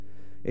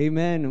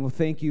Amen. Well,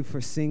 thank you for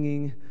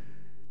singing.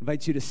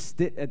 Invite you to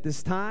sit at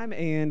this time,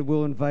 and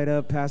we'll invite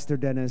up Pastor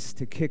Dennis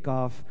to kick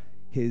off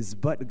his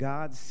But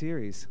God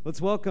series. Let's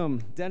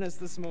welcome Dennis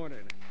this morning.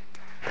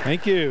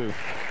 Thank you.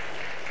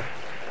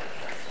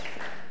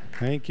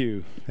 Thank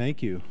you.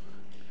 Thank you.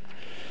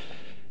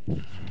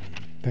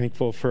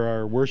 Thankful for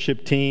our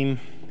worship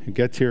team who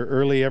gets here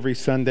early every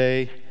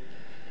Sunday,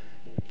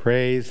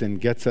 prays,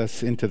 and gets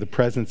us into the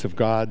presence of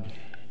God.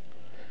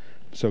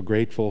 I'm so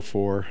grateful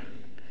for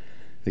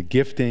the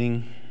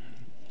gifting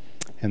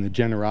and the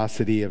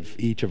generosity of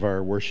each of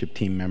our worship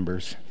team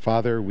members.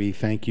 Father, we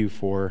thank you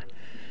for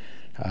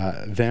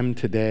them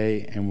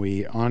today, and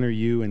we honor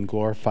you and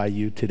glorify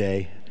you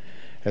today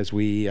as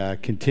we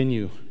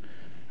continue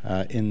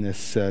in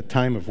this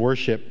time of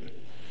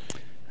worship,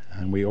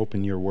 and we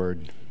open your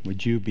word.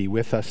 Would you be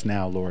with us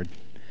now, Lord?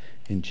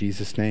 In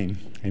Jesus' name,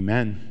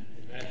 amen.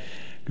 Amen.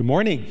 Good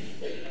morning.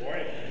 Good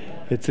morning.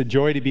 It's a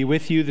joy to be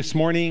with you this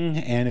morning,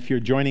 and if you're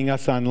joining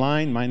us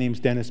online, my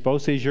name's Dennis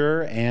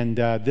Beausejour, and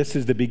this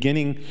is the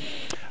beginning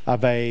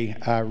of a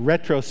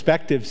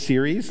retrospective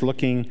series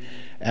looking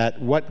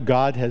at what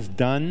God has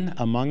done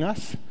among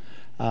us.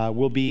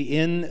 We'll be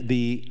in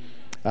the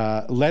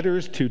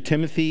letters to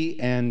Timothy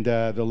and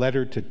the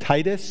letter to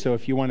Titus, so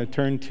if you want to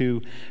turn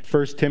to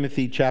 1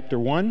 Timothy chapter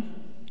 1.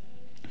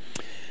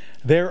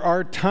 There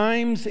are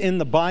times in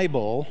the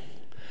Bible,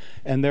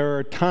 and there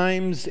are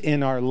times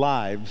in our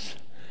lives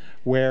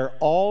where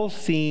all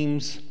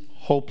seems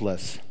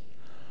hopeless,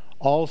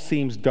 all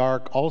seems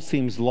dark, all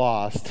seems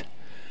lost,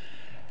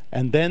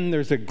 and then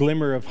there's a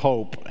glimmer of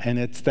hope, and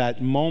it's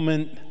that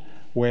moment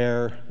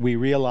where we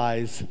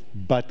realize,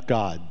 but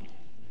God.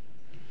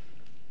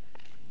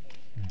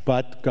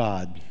 But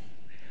God.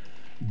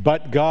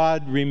 But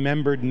God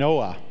remembered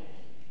Noah.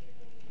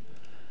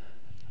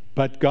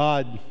 But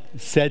God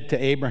said to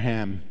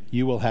Abraham,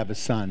 you will have a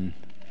son.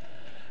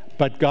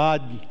 But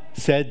God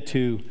said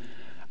to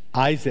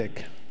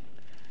Isaac,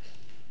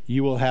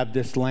 you will have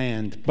this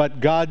land. But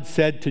God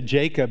said to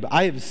Jacob,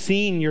 I have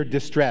seen your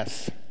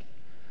distress.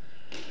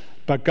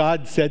 But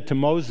God said to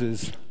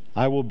Moses,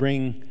 I will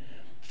bring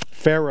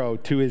Pharaoh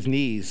to his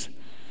knees.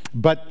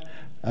 But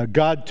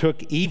God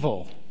took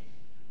evil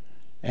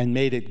and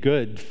made it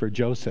good for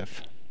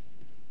Joseph.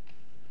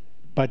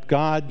 But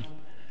God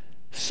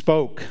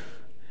spoke,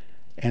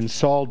 and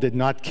Saul did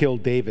not kill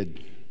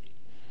David.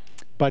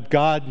 But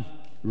God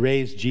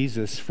raised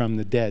Jesus from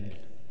the dead.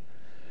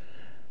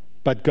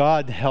 But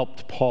God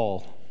helped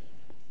Paul.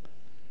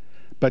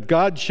 But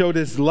God showed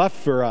his love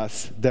for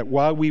us, that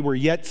while we were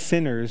yet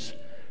sinners,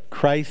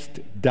 Christ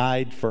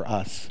died for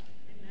us.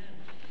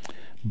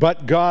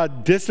 But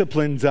God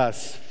disciplines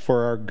us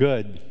for our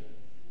good.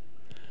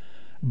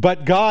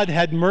 But God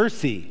had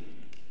mercy.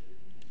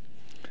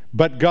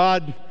 But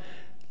God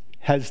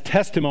has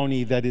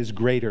testimony that is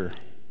greater.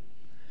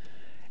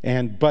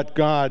 And but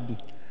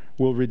God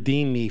will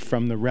redeem me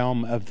from the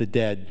realm of the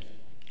dead.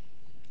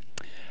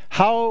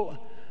 How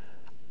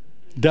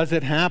does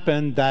it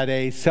happen that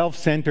a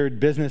self-centered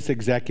business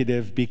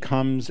executive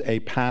becomes a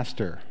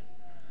pastor?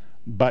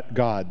 But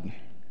God.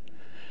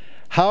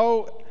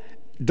 How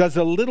does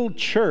a little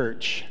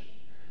church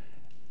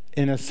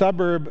in a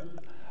suburb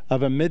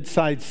of a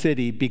mid-sized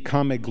city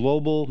become a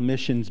global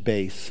missions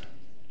base?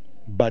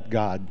 But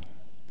God.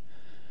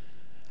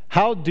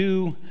 How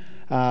do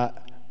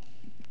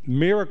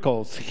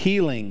miracles,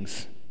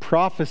 healings,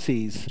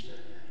 prophecies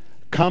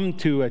come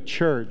to a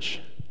church?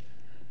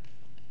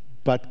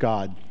 But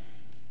God.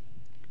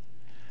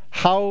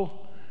 How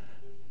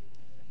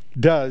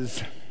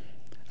does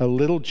a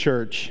little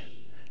church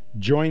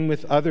join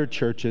with other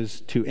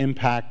churches to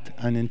impact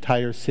an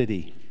entire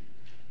city?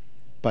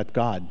 But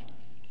God.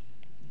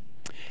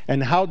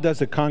 And how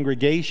does a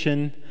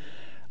congregation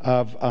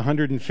of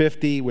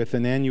 150 with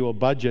an annual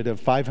budget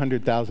of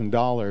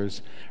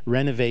 $500,000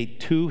 renovate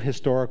 2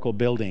 historical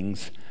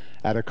buildings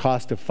at a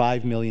cost of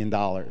 $5 million?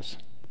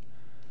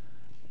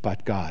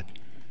 But God.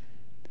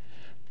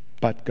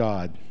 But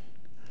God.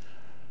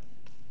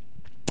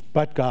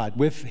 But God.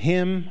 With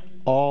him,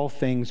 all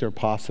things are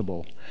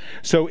possible.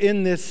 So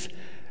in this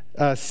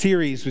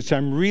series, which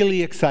I'm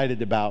really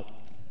excited about,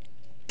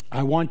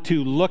 I want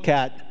to look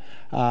at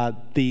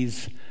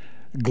these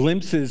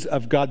glimpses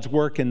of God's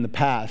work in the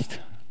past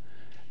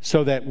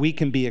so that we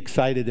can be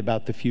excited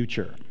about the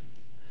future.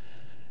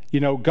 You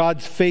know,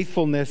 God's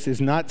faithfulness is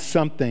not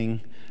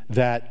something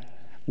that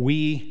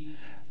we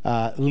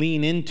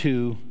lean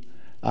into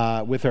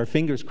with our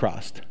fingers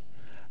crossed.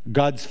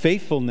 God's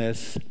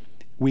faithfulness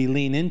we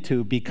lean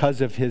into because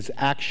of his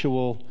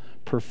actual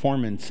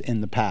performance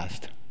in the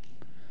past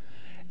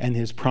and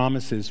his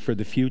promises for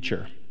the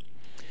future.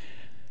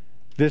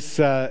 This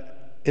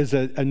is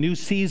a new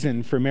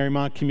season for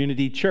Marymount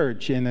Community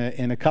Church. In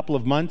a couple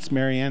of months,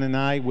 Marianne and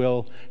I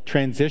will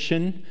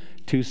transition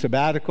to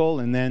sabbatical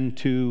and then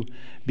to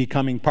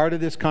becoming part of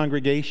this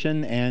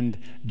congregation, and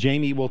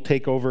Jamie will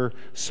take over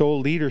sole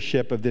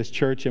leadership of this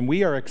church. And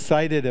we are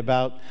excited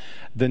about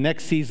the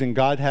next season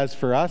God has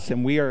for us,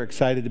 and we are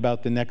excited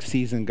about the next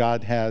season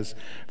God has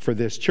for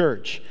this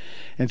church.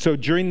 And so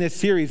during this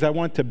series, I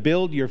want to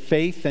build your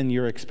faith and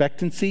your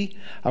expectancy.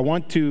 I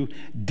want to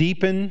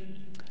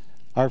deepen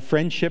our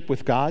friendship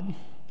with God.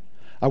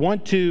 I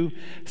want to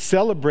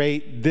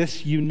celebrate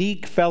this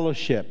unique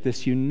fellowship,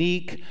 this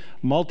unique,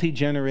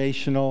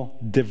 multi-generational,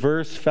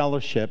 diverse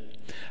fellowship,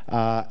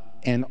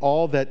 and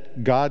all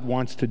that God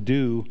wants to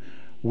do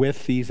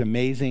with these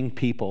amazing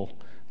people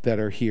that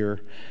are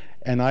here.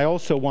 And I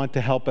also want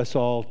to help us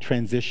all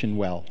transition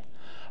well.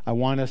 I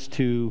want us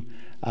to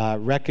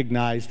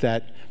recognize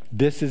that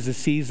this is a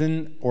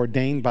season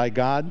ordained by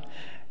God.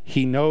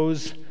 He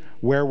knows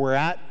where we're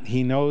at.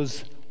 He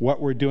knows what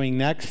we're doing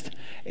next.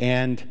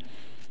 And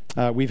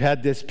we've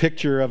had this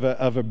picture of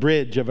a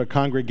bridge, of a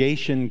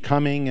congregation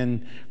coming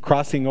and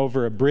crossing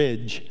over a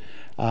bridge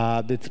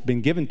that's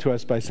been given to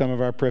us by some of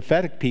our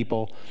prophetic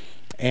people.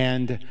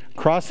 And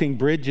crossing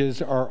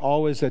bridges are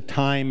always a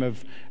time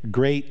of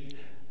great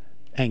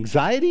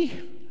anxiety,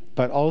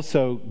 but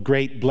also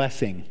great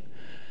blessing.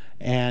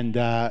 And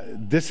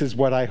this is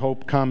what I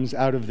hope comes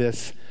out of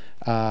this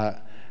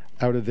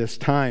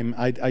time.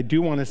 I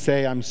do want to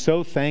say I'm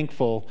so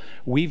thankful.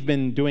 We've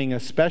been doing a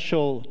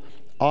special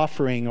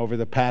offering over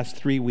the past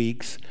 3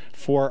 weeks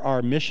for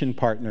our mission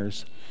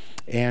partners.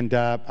 And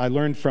I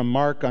learned from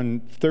Mark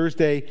on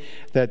Thursday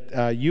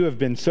that you have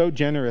been so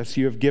generous.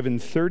 You have given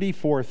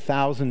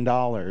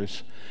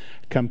 $34,000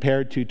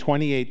 compared to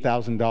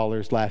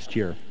 $28,000 last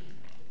year.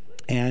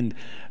 And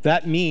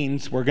that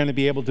means we're going to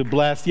be able to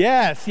bless.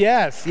 Yes.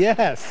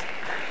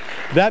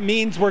 That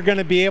means we're going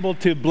to be able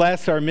to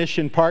bless our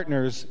mission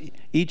partners,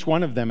 each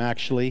one of them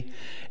actually.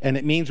 And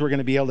it means we're going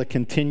to be able to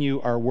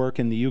continue our work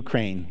in the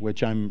Ukraine,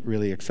 which I'm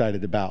really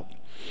excited about.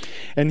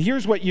 And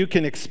here's what you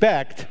can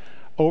expect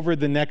over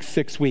the next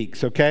 6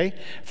 weeks, okay?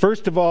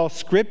 First of all,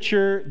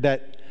 scripture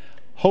that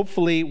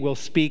hopefully will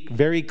speak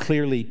very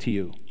clearly to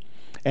you.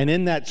 And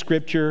in that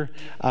scripture,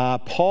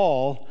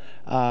 Paul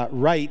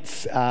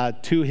writes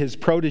to his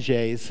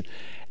proteges,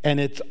 and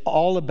it's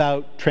all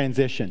about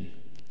transition.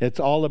 It's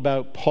all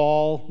about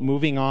Paul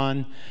moving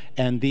on,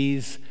 and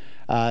these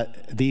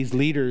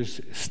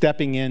leaders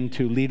stepping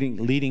into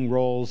leading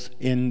roles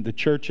in the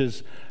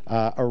churches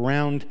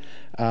around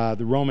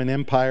the Roman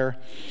Empire.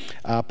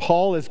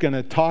 Paul is going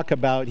to talk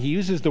about, he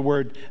uses the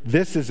word,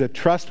 this is a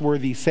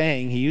trustworthy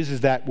saying. He uses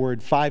that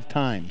word 5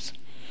 times.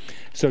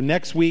 So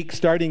next week,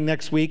 starting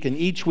next week, and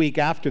each week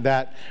after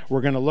that,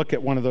 we're going to look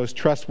at one of those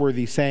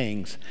trustworthy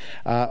sayings.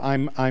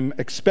 I'm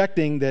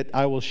expecting that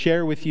I will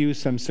share with you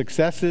some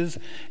successes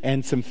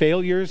and some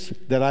failures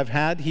that I've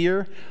had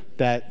here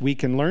that we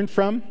can learn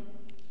from,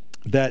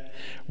 that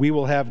we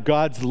will have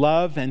God's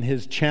love and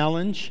His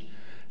challenge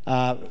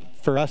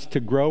for us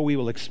to grow. We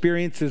will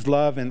experience His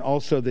love, and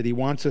also that He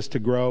wants us to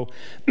grow,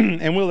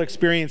 and we'll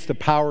experience the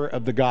power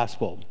of the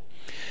gospel.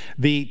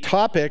 The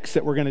topics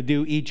that we're going to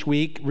do each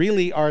week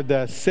really are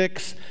the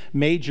 6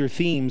 major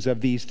themes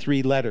of these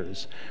 3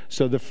 letters.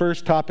 So the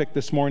first topic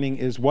this morning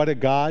is what a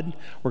God.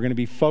 We're going to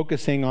be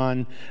focusing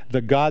on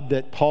the God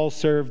that Paul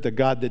served, the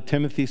God that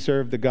Timothy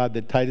served, the God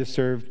that Titus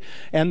served,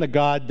 and the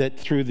God that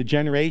through the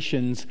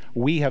generations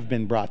we have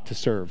been brought to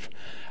serve.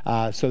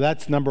 So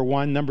that's number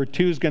 1. Number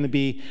 2 is going to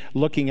be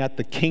looking at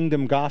the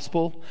kingdom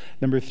gospel.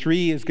 Number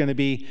 3 is going to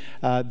be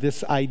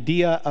this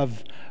idea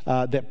of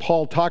that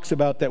Paul talks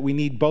about, that we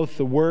need both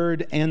the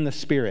Word and the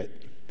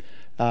Spirit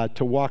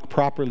to walk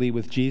properly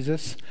with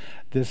Jesus.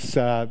 This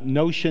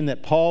notion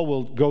that Paul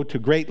will go to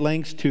great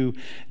lengths to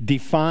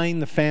define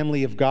the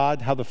family of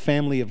God, how the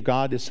family of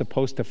God is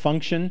supposed to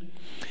function,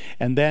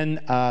 and then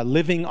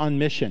living on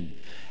mission.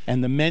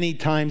 And the many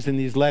times in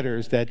these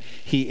letters that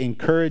he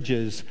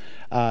encourages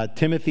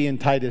Timothy and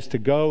Titus to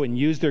go and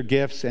use their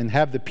gifts and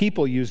have the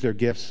people use their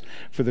gifts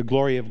for the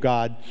glory of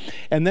God.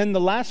 And then the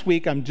last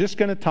week, I'm just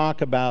going to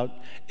talk about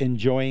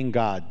enjoying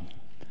God,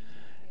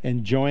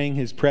 enjoying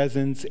His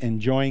presence,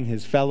 enjoying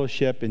His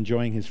fellowship,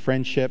 enjoying His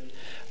friendship.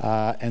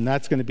 And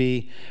that's going to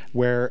be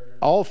where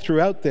all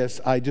throughout this,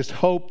 I just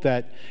hope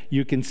that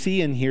you can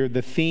see in here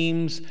the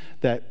themes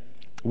that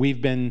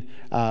we've been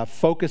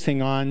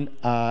focusing on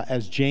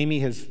as Jamie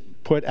has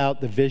put out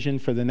the vision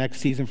for the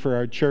next season for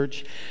our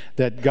church,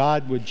 that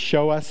God would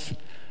show us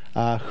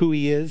who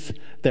He is,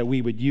 that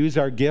we would use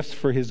our gifts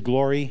for His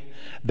glory,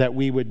 that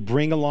we would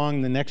bring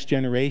along the next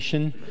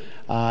generation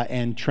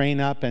and train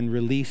up and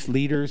release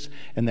leaders,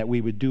 and that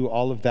we would do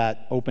all of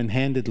that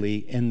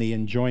open-handedly in the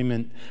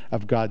enjoyment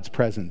of God's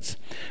presence.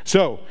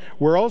 So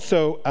we're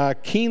also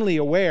keenly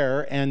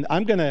aware, and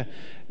I'm going to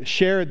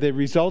share the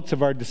results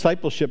of our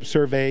discipleship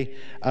survey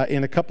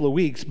in a couple of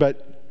weeks,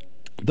 but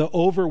the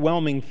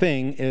overwhelming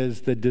thing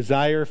is the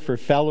desire for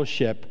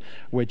fellowship,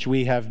 which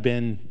we have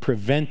been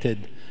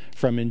prevented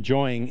from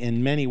enjoying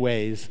in many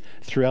ways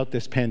throughout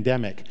this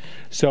pandemic.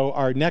 So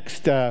our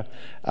next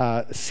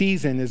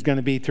season is going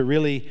to be to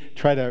really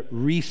try to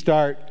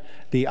restart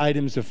the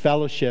items of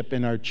fellowship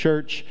in our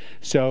church.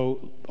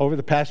 So over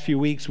the past few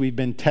weeks, we've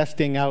been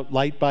testing out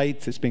Light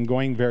Bites. It's been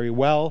going very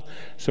well.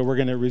 So we're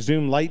going to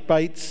resume Light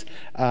Bites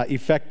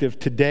effective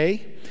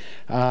today.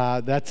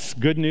 That's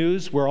good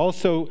news. We're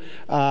also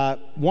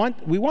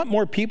we want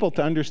more people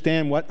to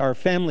understand what our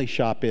family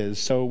shop is.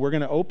 So we're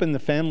going to open the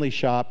family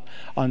shop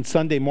on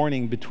Sunday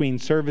morning between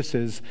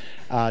services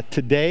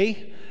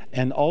today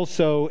and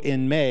also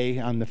in May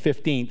on the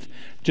 15th,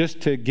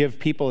 just to give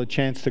people a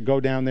chance to go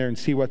down there and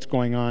see what's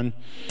going on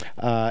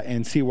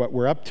and see what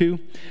we're up to.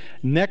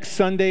 Next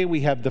Sunday,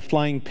 we have the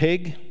Flying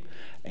Pig.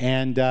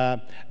 And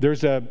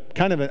there's a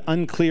kind of an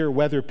unclear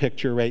weather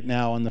picture right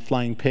now on the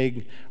Flying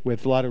Pig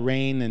with a lot of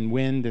rain and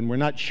wind, and we're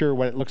not sure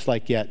what it looks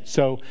like yet.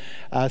 So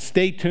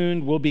stay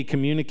tuned. We'll be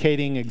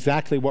communicating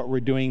exactly what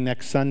we're doing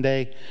next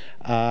Sunday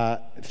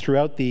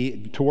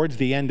towards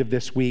the end of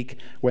this week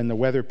when the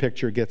weather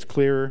picture gets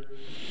clearer.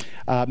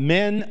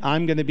 Men,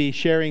 I'm going to be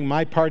sharing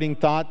my parting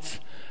thoughts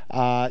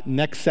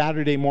next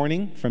Saturday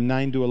morning from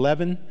 9 to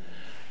 11.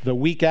 The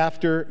week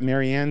after,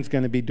 Marianne's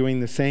going to be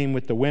doing the same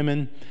with the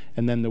women.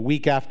 And then the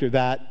week after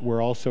that,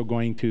 we're also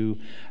going to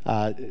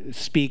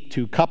speak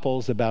to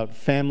couples about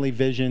family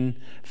vision,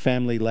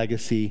 family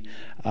legacy,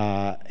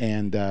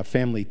 and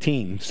family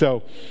team.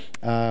 So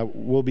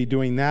we'll be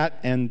doing that.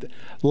 And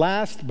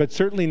last, but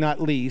certainly not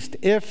least,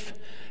 if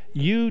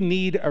you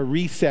need a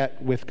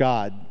reset with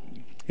God,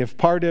 if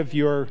part of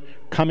your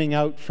coming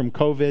out from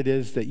COVID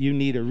is that you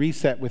need a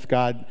reset with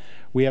God,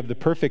 we have the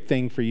perfect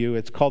thing for you.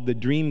 It's called the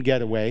Dream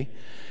Getaway.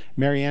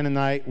 Marianne and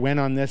I went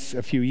on this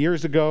a few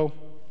years ago.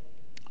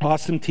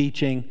 Awesome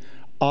teaching,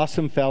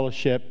 awesome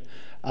fellowship,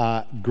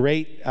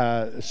 great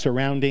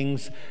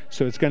surroundings.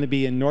 So it's going to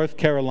be in North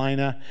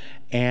Carolina,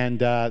 and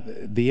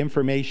the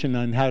information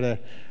on how to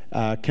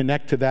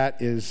connect to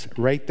that is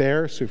right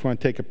there. So if you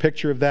want to take a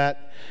picture of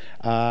that,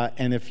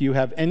 and if you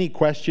have any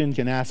questions,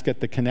 you can ask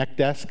at the Connect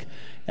desk,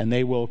 and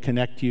they will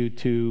connect you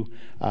to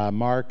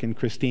Mark and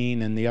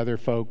Christine and the other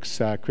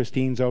folks.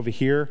 Christine's over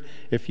here.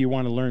 If you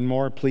want to learn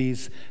more,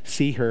 please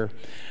see her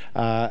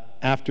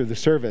after the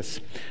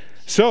service.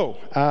 So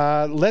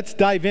let's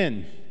dive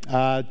in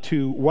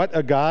to What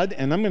a God.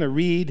 And I'm going to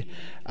read.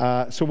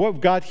 So what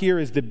we've got here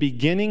is the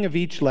beginning of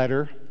each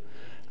letter.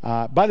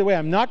 By the way,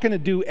 I'm not going to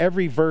do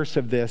every verse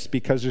of this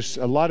because there's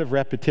a lot of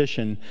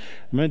repetition.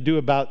 I'm going to do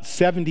about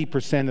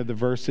 70% of the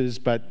verses,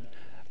 but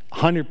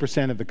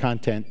 100% of the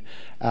content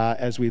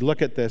as we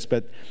look at this.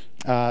 But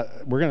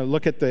we're going to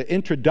look at the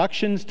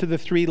introductions to the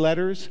three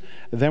letters.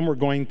 Then we're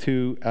going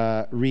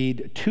to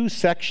read two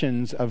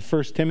sections of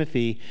 1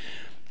 Timothy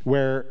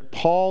where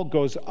Paul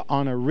goes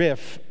on a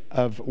riff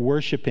of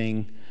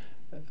worshiping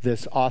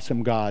this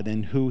awesome God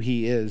and who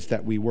he is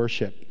that we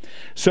worship.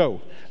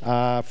 So,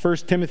 1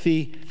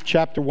 Timothy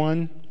chapter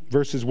 1,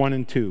 verses 1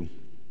 and 2.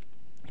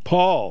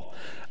 Paul,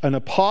 an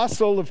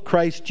apostle of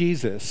Christ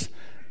Jesus,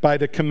 by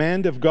the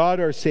command of God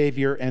our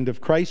Savior and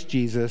of Christ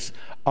Jesus,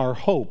 our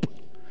hope.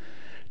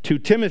 To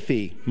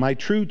Timothy, my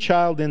true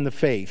child in the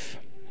faith,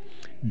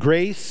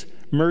 grace,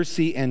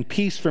 mercy, and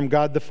peace from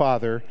God the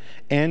Father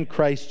and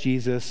Christ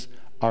Jesus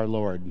our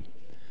Lord.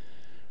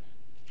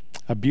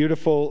 A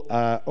beautiful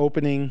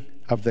opening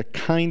of the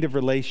kind of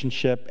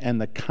relationship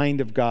and the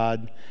kind of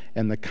God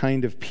and the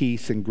kind of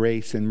peace and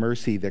grace and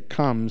mercy that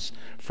comes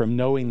from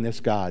knowing this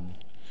God.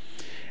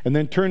 And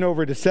then turn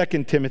over to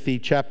 2 Timothy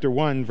chapter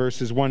 1,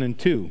 verses 1 and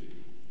 2.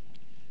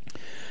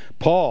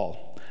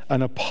 Paul,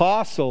 an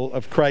apostle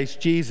of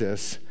Christ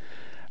Jesus,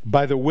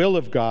 by the will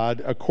of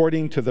God,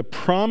 according to the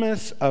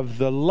promise of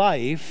the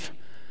life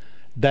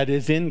that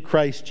is in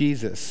Christ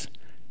Jesus.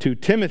 To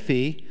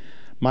Timothy,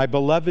 my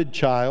beloved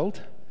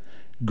child,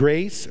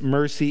 grace,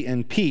 mercy,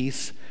 and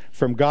peace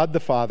from God the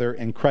Father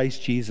and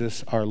Christ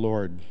Jesus our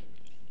Lord.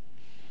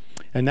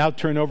 And now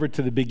turn over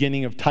to the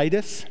beginning of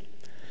Titus.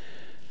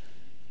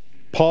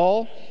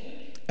 Paul,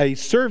 a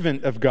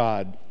servant of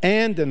God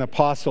and an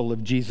apostle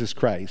of Jesus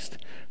Christ,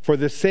 for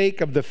the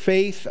sake of the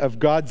faith of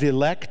God's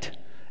elect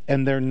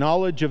and their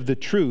knowledge of the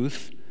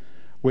truth,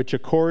 which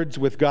accords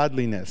with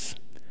godliness,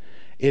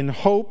 in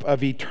hope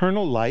of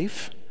eternal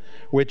life,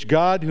 which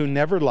God, who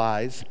never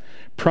lies,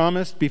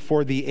 promised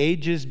before the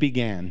ages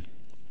began,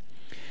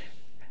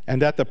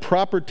 and at the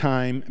proper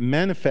time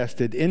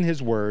manifested in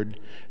his word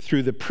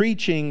through the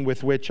preaching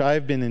with which I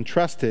have been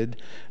entrusted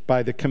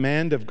by the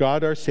command of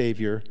God our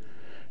Savior,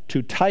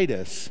 to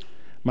Titus,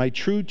 my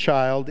true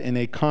child in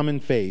a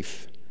common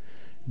faith,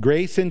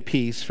 grace and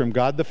peace from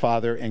God the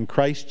Father and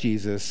Christ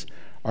Jesus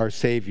our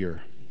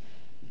Savior.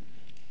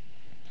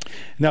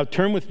 Now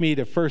turn with me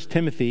to 1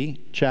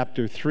 Timothy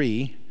chapter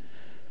 3,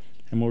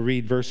 and we'll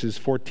read verses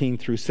 14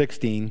 through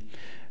 16.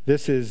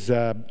 This is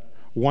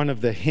one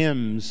of the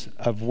hymns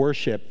of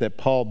worship that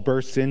Paul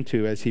bursts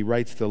into as he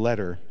writes the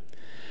letter.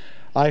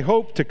 I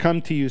hope to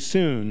come to you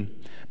soon,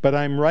 but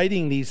I'm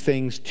writing these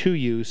things to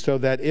you so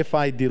that if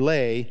I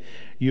delay,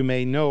 you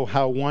may know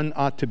how one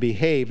ought to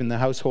behave in the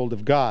household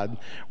of God,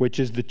 which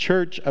is the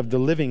church of the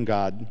living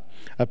God,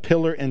 a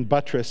pillar and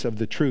buttress of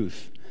the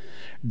truth.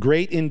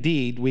 Great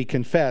indeed, we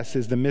confess,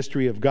 is the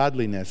mystery of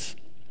godliness.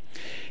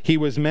 He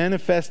was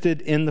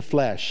manifested in the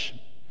flesh,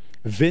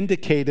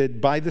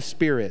 vindicated by the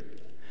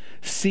Spirit,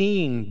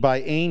 seen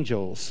by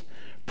angels,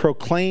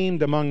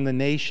 proclaimed among the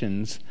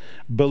nations,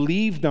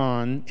 believed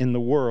on in the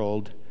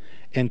world,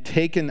 and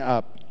taken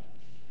up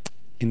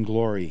in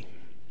glory.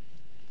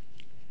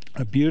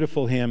 A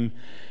beautiful hymn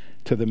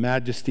to the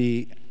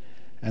majesty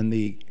and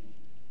the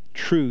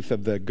truth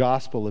of the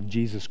gospel of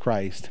Jesus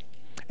Christ.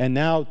 And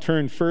now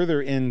turn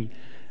further in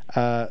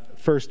 1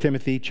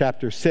 Timothy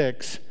chapter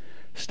 6,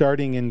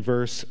 starting in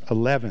verse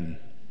 11.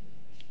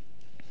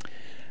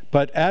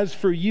 But as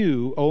for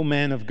you, O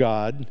man of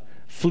God,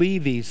 flee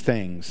these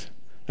things.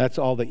 That's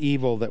all the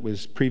evil that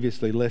was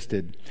previously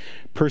listed.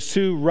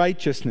 Pursue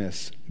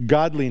righteousness,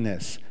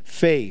 godliness,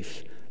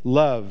 faith,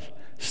 love,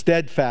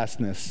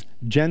 steadfastness,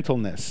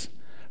 gentleness.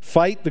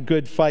 Fight the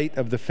good fight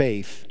of the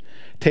faith.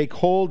 Take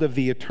hold of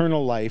the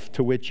eternal life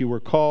to which you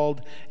were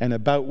called and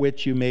about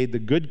which you made the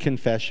good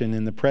confession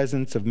in the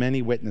presence of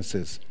many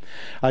witnesses.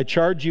 I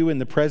charge you in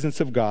the presence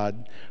of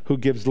God, who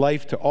gives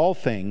life to all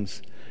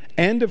things,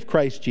 and of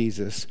Christ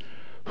Jesus,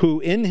 who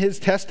in his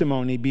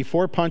testimony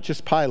before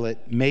Pontius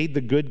Pilate made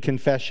the good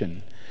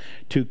confession,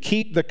 to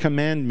keep the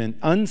commandment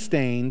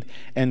unstained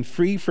and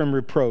free from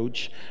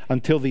reproach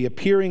until the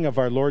appearing of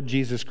our Lord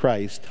Jesus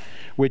Christ,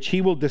 which he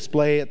will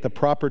display at the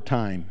proper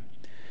time.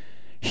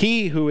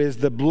 He who is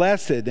the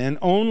blessed and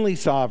only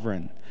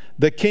sovereign,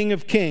 the King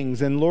of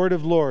kings and Lord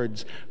of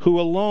lords, who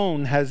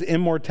alone has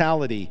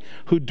immortality,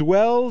 who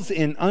dwells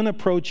in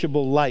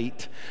unapproachable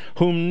light,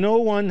 whom no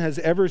one has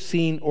ever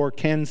seen or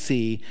can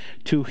see,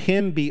 to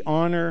him be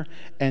honor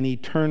and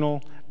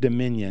eternal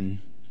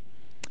dominion.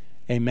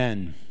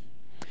 Amen.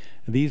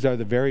 These are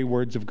the very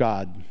words of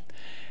God.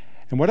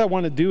 And what I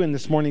want to do in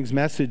this morning's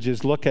message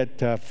is look at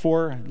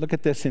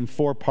this in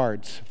four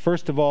parts.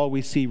 First of all,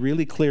 we see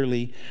really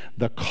clearly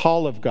the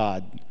call of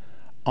God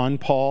on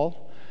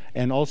Paul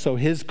and also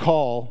his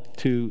call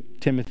to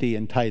Timothy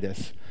and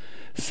Titus.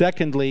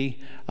 Secondly,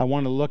 I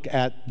want to look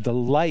at the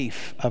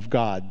life of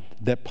God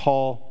that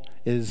Paul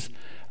is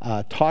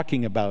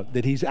talking about,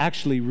 that he's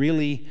actually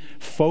really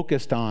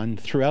focused on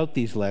throughout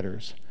these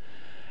letters.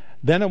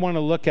 Then I want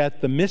to look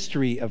at the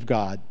mystery of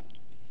God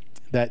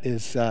that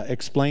is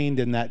explained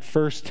in that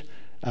first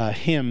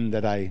hymn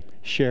that I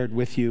shared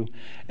with you.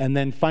 And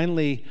then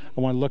finally,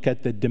 I want to look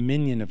at the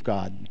dominion of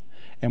God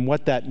and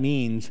what that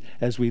means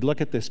as we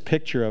look at this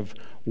picture of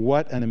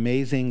what an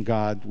amazing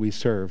God we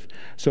serve.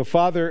 So,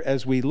 Father,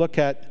 as we look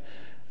at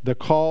the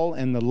call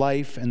and the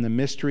life and the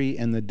mystery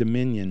and the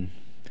dominion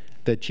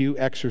that you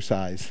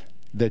exercise,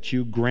 that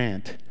you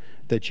grant,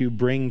 that you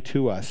bring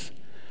to us,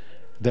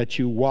 that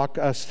you walk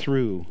us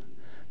through,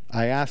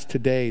 I ask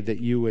today that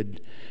you would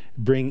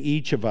bring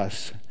each of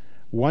us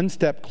one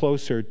step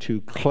closer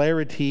to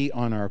clarity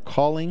on our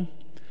calling,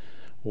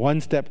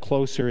 one step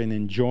closer in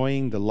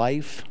enjoying the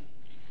life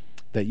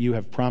that you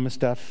have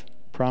promised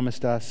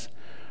us,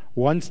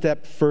 one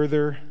step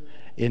further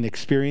in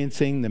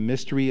experiencing the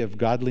mystery of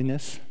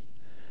godliness,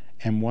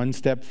 and one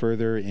step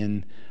further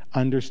in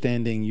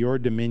understanding your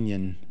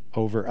dominion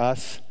over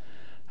us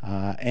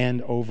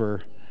and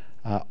over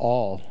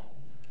all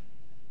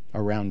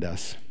around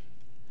us.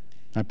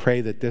 I pray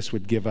that this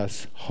would give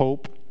us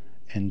hope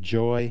and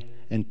joy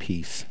and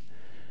peace.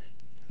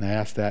 And I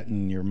ask that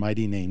in your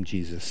mighty name,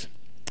 Jesus.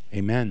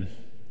 Amen.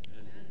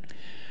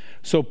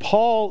 So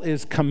Paul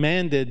is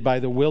commanded by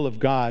the will of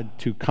God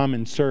to come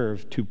and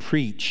serve, to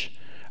preach,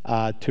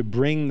 to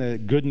bring the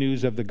good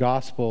news of the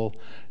gospel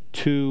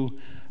to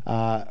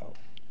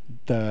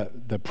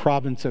the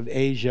province of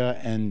Asia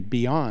and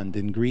beyond,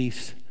 in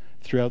Greece,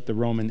 throughout the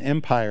Roman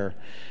Empire.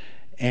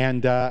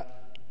 And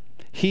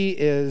he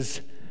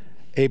is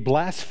a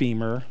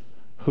blasphemer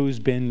who's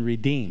been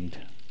redeemed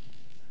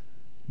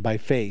by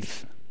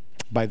faith,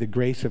 by the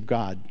grace of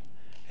God.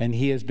 And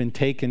he has been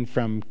taken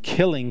from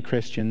killing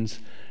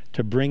Christians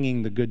to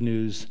bringing the good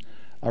news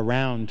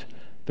around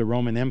the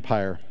Roman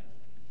Empire.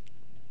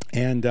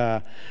 And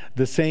the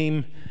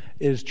same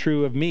is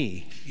true of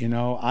me. You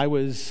know, I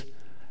was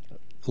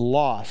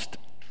lost,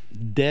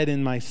 dead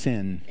in my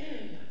sin,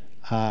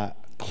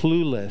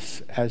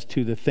 clueless as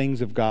to the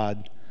things of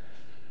God,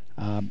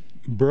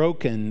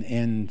 broken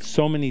in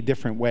so many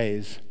different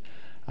ways.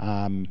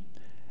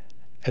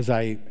 As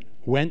I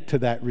went to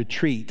that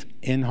retreat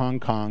in Hong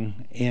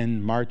Kong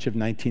in March of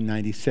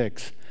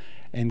 1996,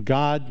 and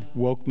God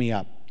woke me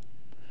up.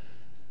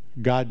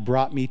 God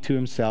brought me to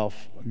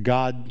himself.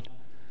 God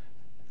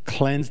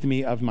cleansed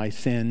me of my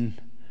sin.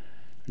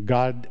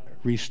 God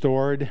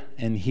restored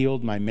and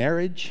healed my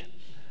marriage.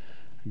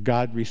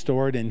 God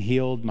restored and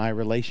healed my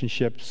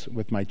relationships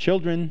with my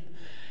children.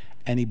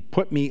 And he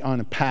put me on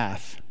a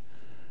path.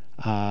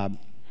 And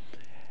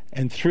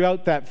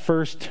throughout that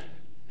first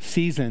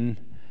season,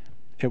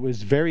 it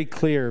was very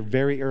clear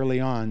very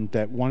early on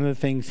that one of the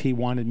things he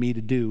wanted me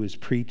to do is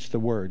preach the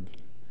word.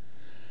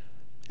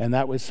 And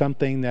that was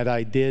something that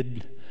I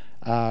did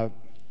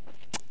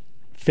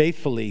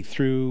faithfully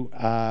through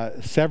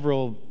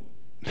several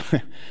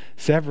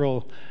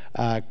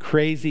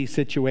crazy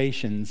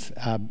situations.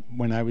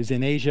 When I was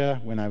in Asia,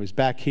 when I was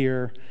back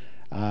here,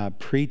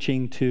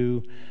 preaching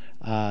to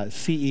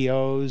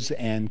CEOs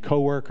and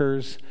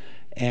coworkers,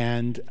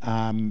 and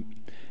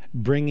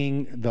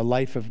bringing the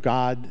life of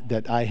God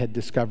that I had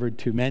discovered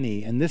to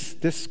many. And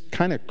this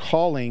kind of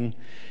calling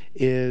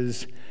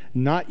is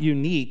not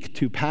unique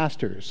to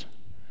pastors,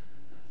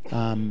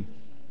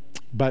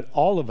 but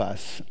all of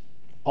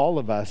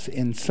us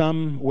in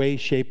some way,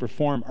 shape, or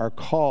form are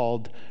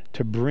called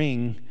to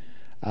bring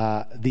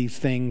these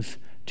things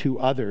to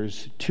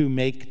others, to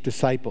make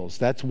disciples.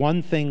 That's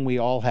one thing we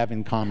all have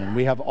in common.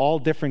 We have all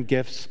different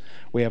gifts.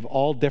 We have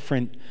all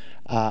different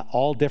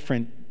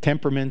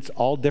temperaments,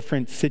 all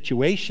different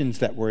situations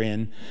that we're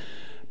in,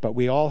 but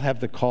we all have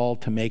the call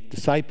to make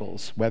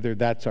disciples, whether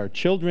that's our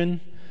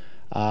children,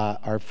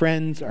 our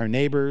friends, our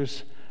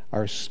neighbors,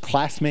 our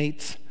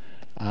classmates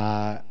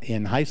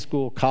in high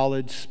school,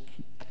 college,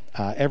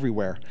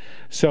 everywhere.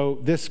 So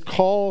this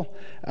call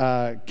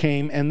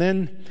came, and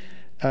then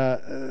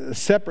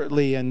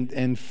separately,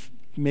 and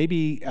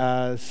maybe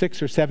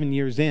 6 or 7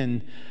 years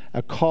in,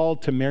 a call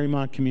to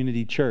Marymount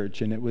Community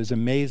Church, and it was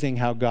amazing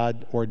how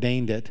God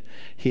ordained it.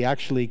 He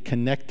actually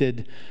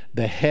connected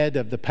the head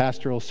of the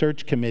pastoral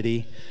search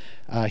committee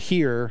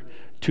here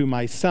to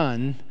my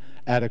son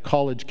at a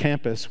college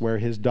campus where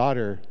his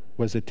daughter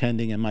was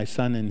attending, and my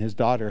son and his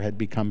daughter had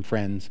become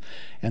friends.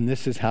 And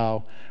this is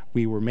how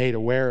we were made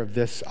aware of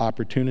this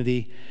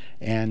opportunity.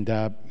 And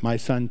my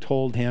son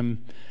told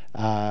him,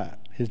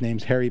 his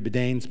name's Harry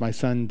Bedanes, my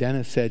son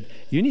Dennis said,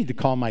 "You need to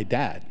call my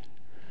dad."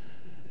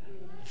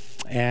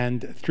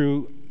 And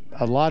through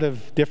a lot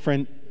of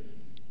different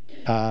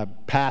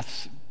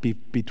paths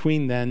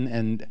between then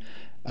and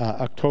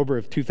October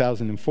of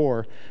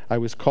 2004, I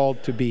was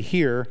called to be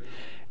here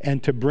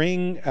and to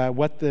bring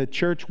what the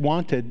church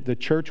wanted. The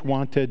church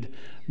wanted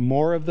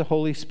more of the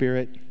Holy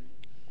Spirit,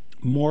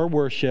 more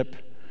worship,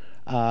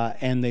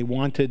 and they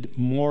wanted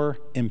more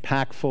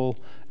impactful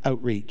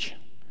outreach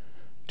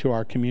to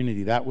our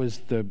community. That was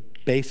the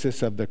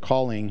basis of the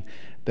calling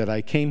that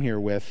I came here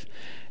with.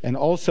 And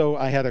also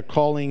I had a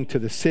calling to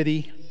the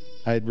city.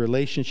 I had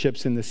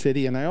relationships in the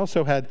city, and I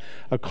also had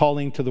a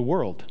calling to the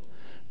world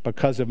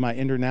because of my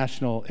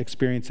international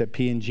experience at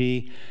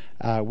P&G.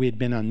 We had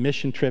been on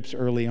mission trips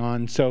early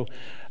on. So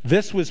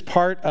this was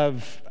part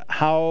of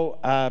how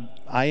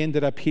I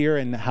ended up here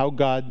and how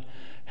God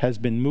has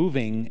been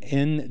moving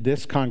in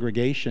this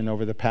congregation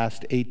over the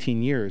past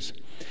 18 years.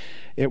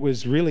 It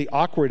was really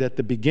awkward at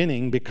the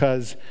beginning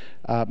because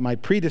my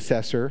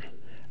predecessor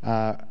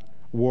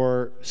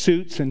wore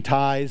suits and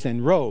ties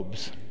and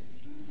robes.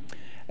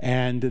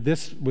 And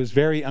this was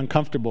very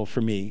uncomfortable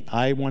for me.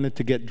 I wanted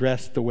to get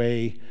dressed the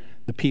way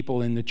the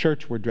people in the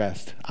church were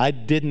dressed. I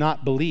did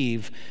not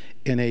believe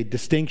in a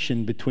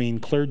distinction between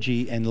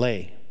clergy and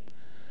lay.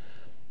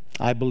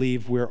 I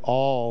believe we're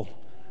all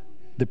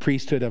the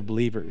priesthood of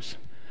believers.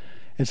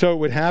 And so it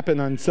would happen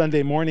on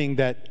Sunday morning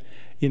that,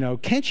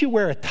 can't you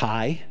wear a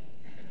tie?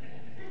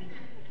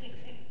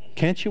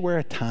 Can't you wear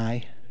a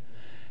tie?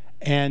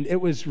 And it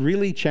was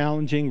really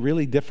challenging,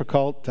 really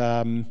difficult,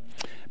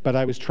 but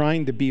I was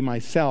trying to be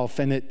myself,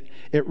 and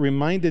it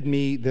reminded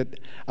me that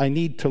I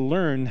need to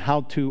learn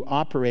how to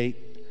operate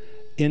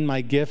in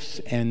my gifts,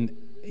 and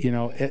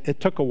it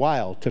took a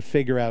while to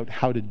figure out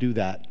how to do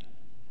that.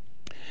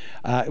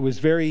 It was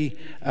very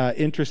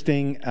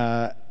interesting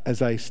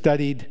as I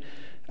studied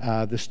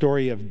the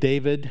story of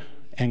David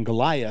and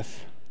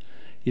Goliath.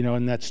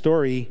 In that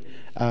story,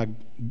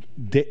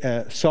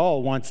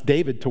 Saul wants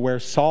David to wear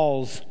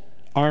Saul's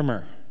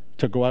armor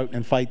to go out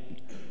and fight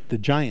the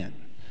giant.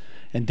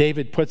 And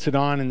David puts it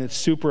on, and it's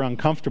super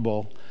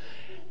uncomfortable.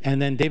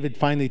 And then David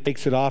finally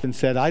takes it off and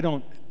said, I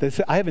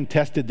haven't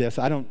tested this.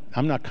 I'm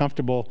not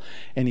comfortable.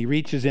 And he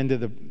reaches into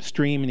the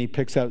stream and he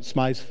picks out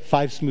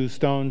 5 smooth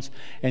stones,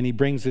 and he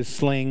brings his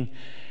sling.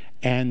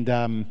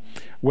 And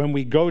when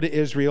we go to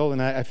Israel,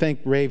 and I thank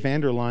Ray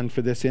Vanderlaan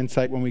for this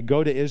insight, when we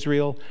go to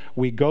Israel,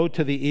 we go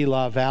to the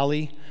Elah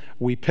Valley,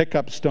 we pick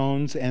up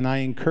stones, and I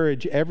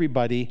encourage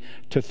everybody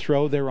to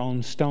throw their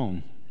own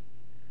stone.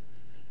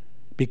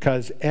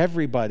 Because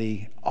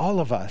everybody, all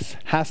of us,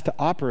 has to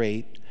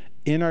operate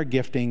in our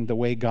gifting the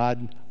way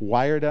God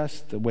wired us,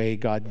 the way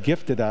God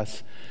gifted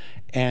us,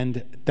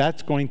 and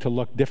that's going to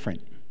look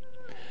different.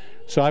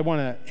 So I want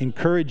to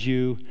encourage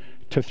you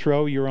to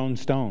throw your own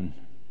stone.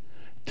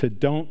 To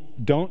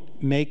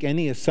don't make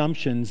any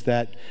assumptions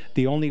that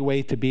the only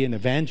way to be an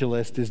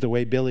evangelist is the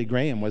way Billy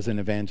Graham was an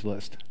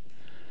evangelist.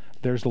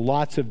 There's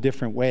lots of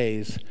different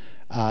ways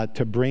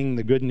to bring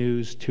the good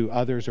news to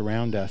others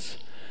around us.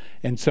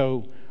 And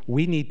so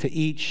we need to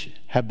each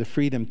have the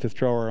freedom to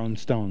throw our own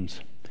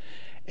stones.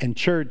 And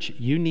church,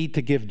 you need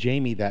to give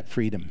Jamie that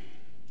freedom.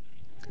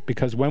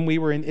 Because when we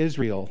were in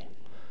Israel,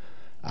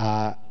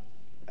 I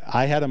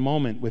had a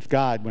moment with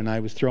God when I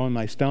was throwing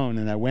my stone,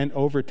 and I went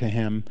over to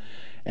him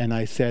and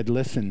I said,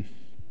 listen,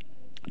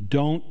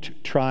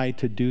 don't try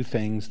to do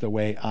things the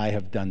way I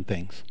have done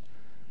things.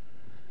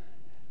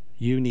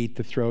 You need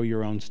to throw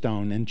your own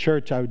stone. And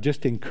church, I would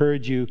just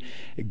encourage you,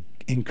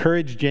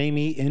 encourage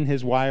Jamie in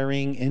his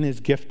wiring, in his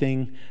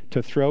gifting,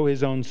 to throw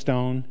his own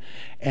stone.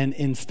 And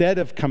instead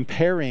of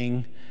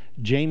comparing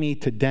Jamie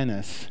to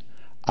Dennis,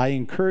 I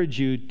encourage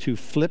you to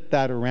flip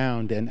that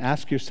around and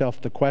ask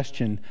yourself the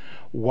question,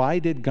 why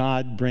did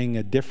God bring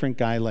a different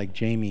guy like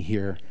Jamie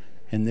here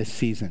in this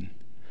season?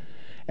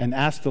 And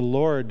ask the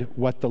Lord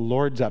what the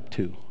Lord's up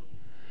to.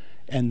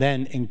 And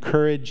then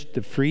encourage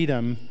the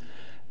freedom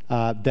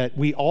that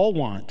we all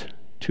want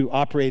to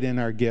operate in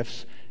our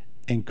gifts.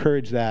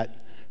 Encourage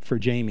that for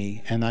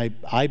Jamie. And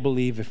I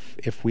believe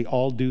if we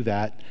all do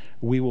that,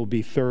 we will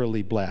be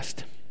thoroughly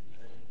blessed.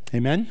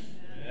 Amen?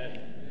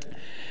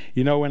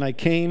 You know, when I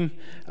came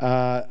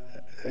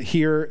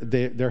here,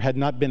 there had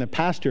not been a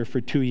pastor for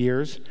 2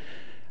 years.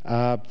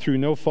 Through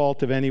no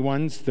fault of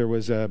anyone's, there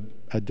was a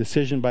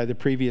decision by the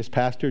previous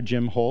pastor,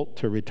 Jim Holt,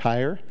 to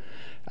retire.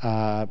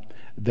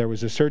 There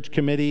was a search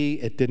committee.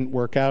 It didn't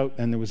work out.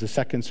 And there was a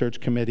second search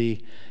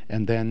committee.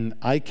 And then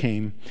I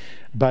came.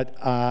 But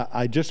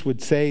I just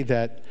would say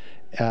that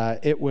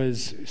it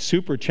was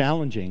super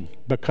challenging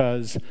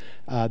because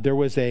there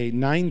was a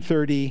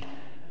 9:30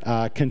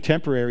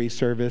 contemporary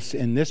service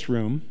in this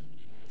room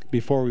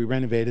before we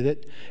renovated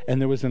it,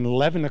 and there was an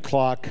 11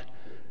 o'clock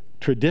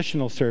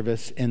traditional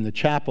service in the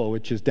chapel,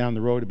 which is down the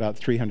road about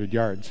 300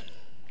 yards.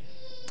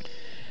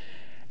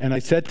 And I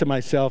said to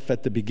myself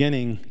at the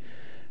beginning,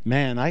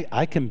 man,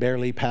 I can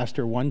barely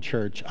pastor one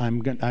church.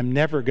 I'm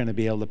never going to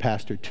be able to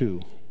pastor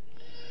two.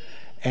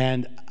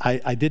 And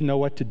I didn't know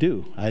what to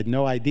do. I had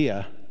no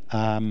idea.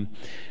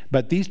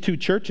 But these two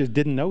churches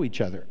didn't know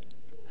each other.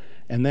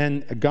 And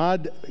then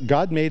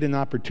God made an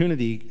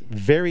opportunity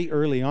very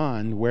early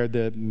on where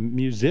the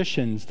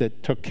musicians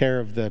that took care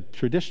of the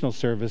traditional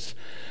service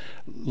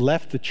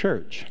left the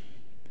church.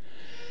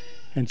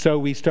 And so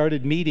we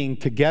started meeting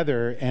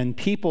together, and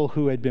people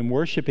who had been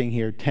worshiping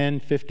here 10,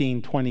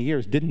 15, 20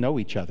 years didn't know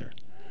each other.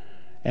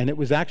 And it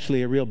was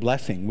actually a real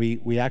blessing.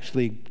 We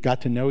actually got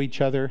to know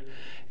each other,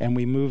 and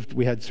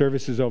we had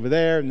services over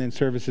there and then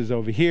services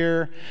over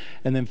here.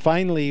 And then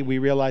finally we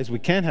realized we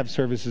can't have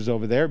services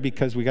over there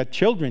because we got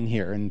children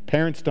here, and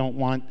parents don't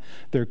want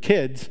their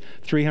kids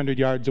 300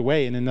 yards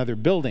away in another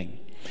building.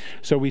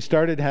 So we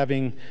started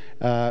having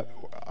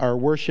our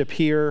worship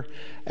here.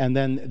 And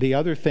then the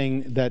other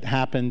thing that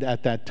happened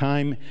at that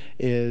time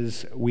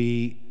is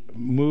we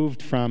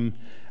moved from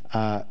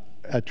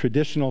a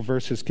traditional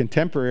versus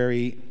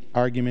contemporary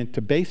argument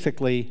to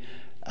basically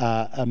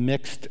a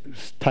mixed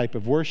type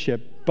of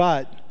worship,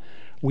 but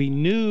we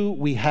knew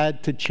we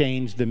had to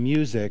change the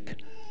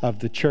music of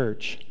the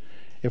church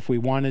if we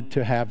wanted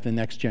to have the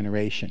next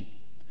generation.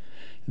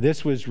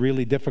 This was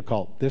really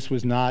difficult. This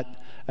was not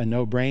a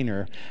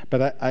no-brainer,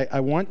 but I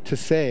want to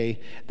say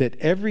that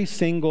every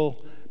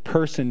single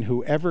person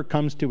who ever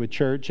comes to a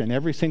church and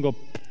every single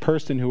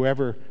person who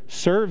ever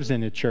serves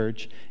in a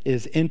church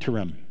is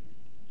interim.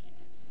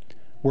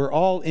 We're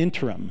all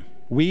interim.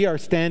 We are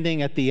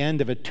standing at the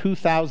end of a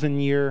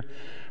 2,000-year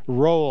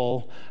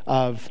roll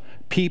of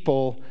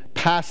people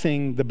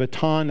passing the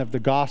baton of the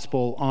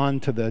gospel on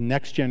to the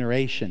next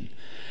generation.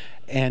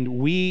 And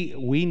we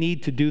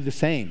need to do the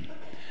same.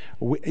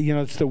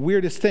 It's the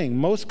weirdest thing.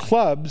 Most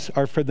clubs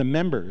are for the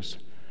members,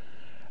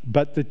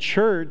 but the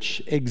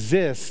church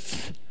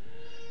exists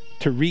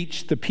to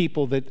reach the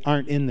people that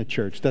aren't in the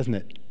church, doesn't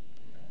it?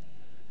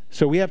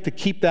 So we have to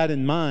keep that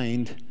in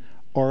mind,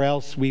 or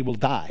else we will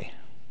die.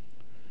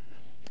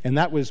 And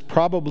that was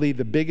probably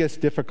the biggest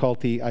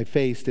difficulty I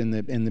faced in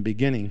the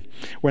beginning.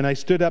 When I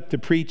stood up to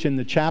preach in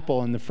the chapel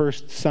on the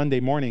first Sunday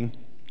morning,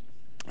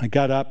 I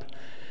got up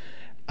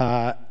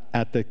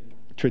at the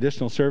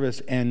traditional service,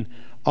 and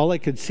all I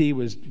could see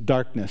was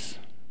darkness.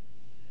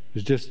 It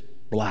was just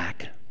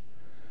black.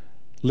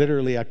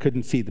 Literally, I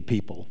couldn't see the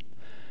people.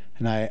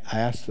 And I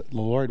asked the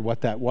Lord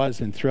what that was.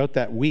 And throughout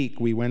that week,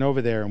 we went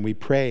over there and we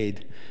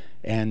prayed.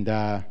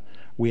 And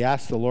we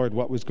asked the Lord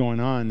what was going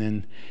on.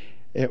 And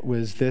it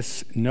was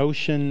this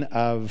notion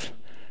of,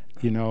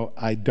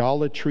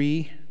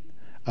 idolatry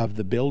of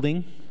the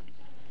building,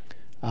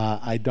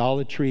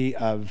 idolatry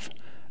of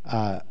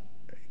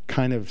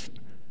kind of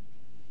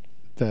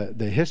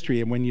the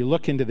history. And when you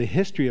look into the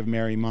history of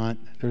Marymount,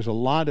 there's a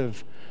lot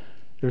of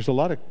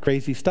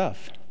crazy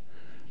stuff.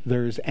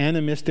 There's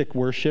animistic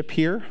worship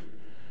here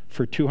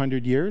for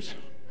 200 years.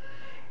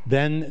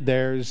 Then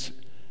there's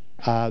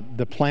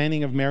the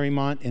planning of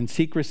Marymount in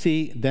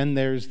secrecy. Then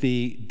there's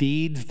the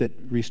deeds that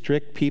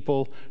restrict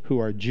people who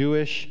are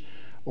Jewish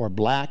or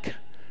black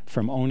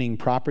from owning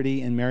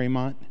property in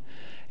Marymount.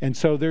 And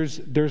so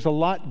there's a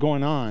lot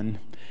going on.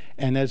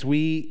 And as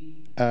we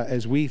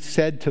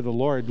said to the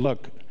Lord,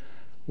 look,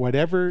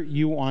 whatever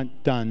you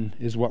want done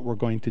is what we're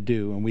going to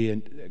do. And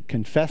we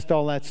confessed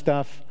all that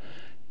stuff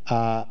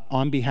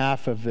on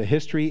behalf of the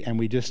history, and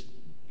we just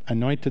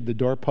anointed the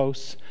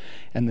doorposts.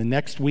 And the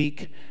next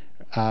week,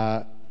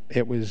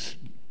 it was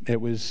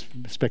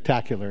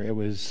spectacular. It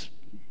was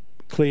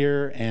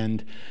clear,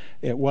 and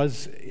it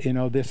was,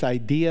 this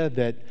idea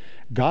that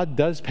God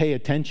does pay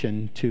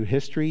attention to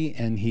history,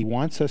 and he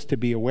wants us to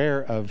be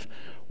aware of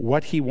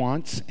what he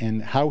wants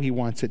and how he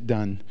wants it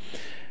done.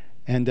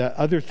 And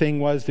other thing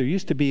was, there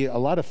used to be a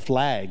lot of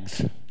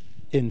flags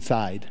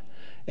inside,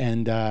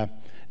 and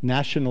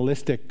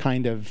nationalistic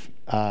kind of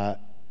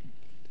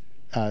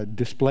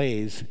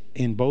displays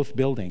in both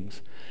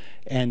buildings.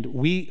 And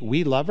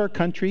we love our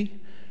country.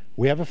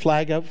 We have a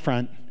flag out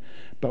front.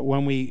 But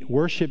when we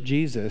worship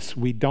Jesus,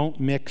 we don't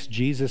mix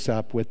Jesus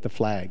up with the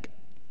flag.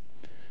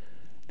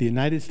 The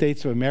United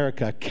States of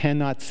America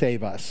cannot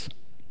save us.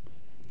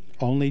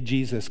 Only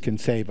Jesus can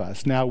save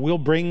us. Now, we'll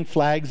bring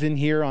flags in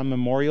here on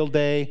Memorial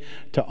Day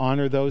to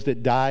honor those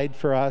that died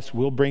for us.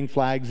 We'll bring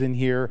flags in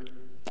here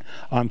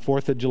on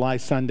 4th of July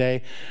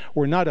Sunday.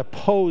 We're not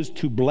opposed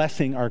to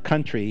blessing our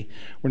country.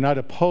 We're not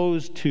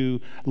opposed to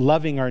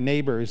loving our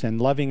neighbors and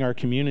loving our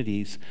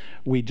communities.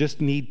 We just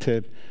need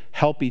to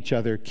help each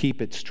other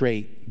keep it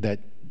straight that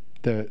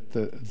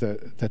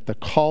the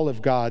call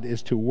of God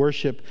is to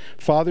worship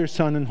Father,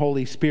 Son, and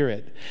Holy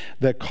Spirit.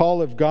 The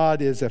call of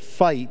God is a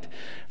fight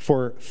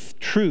for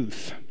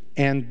truth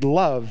and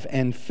love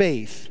and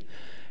faith.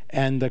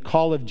 And the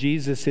call of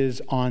Jesus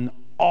is on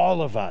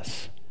all of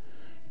us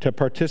to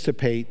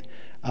participate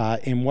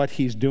in what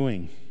he's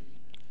doing.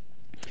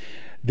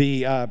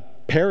 The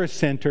Paris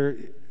Center,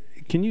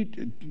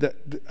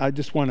 I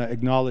just want to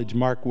acknowledge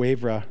Mark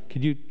Wavra.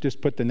 Could you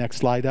just put the next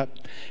slide up?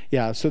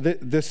 Yeah, so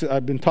this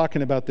I've been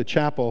talking about the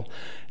chapel.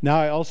 Now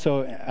I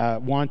also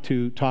want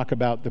to talk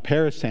about the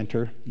Paris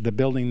Center, the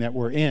building that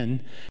we're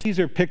in. These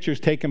are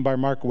pictures taken by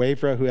Mark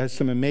Wavra, who has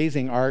some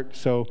amazing art.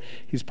 So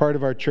he's part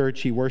of our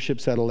church. He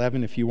worships at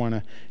 11. If you want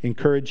to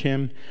encourage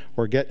him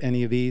or get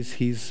any of these,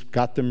 he's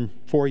got them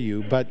for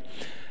you. But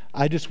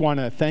I just want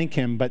to thank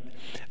him. But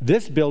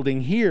this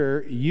building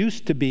here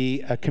used to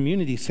be a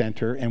community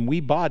center, and we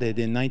bought it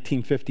in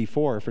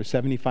 1954 for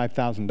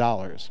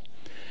 $75,000.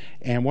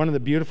 And one of the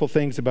beautiful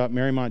things about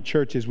Marymount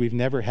Church is we've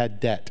never had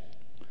debt.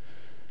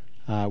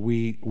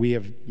 We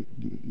have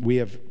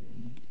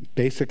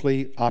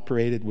basically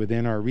operated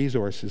within our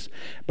resources.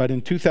 But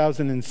in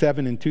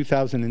 2007 and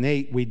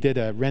 2008, we did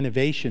a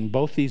renovation.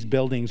 Both these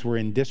buildings were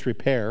in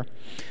disrepair.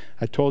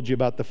 I told you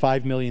about the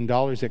 $5 million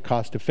it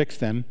cost to fix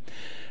them.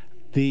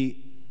 The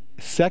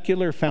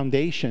secular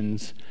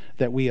foundations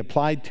that we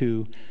applied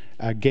to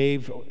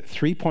gave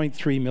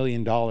 $3.3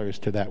 million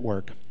to that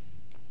work.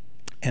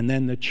 And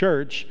then the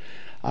church,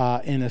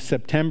 in a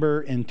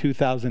September in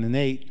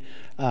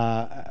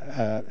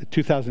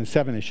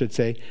 2007, I should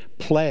say,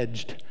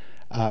 pledged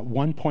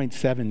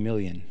 $1.7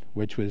 million,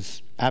 which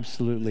was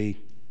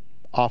absolutely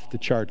off the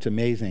charts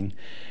amazing.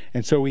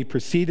 And so we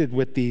proceeded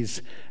with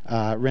these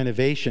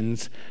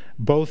renovations,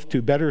 both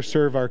to better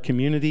serve our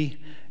community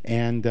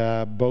and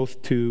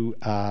both to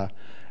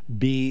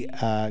be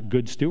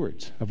good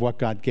stewards of what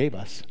God gave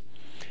us.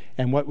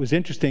 And what was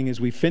interesting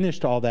is we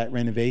finished all that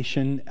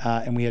renovation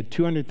and we had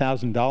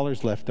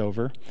 $200,000 left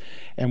over.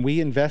 And we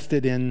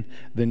invested in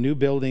the new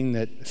building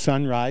that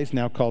Sunrise,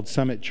 now called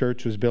Summit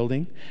Church, was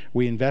building.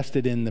 We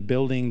invested in the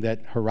building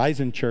that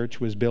Horizon Church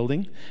was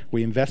building.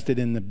 We invested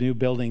in the new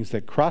buildings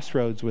that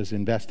Crossroads was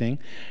investing.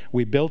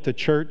 We built a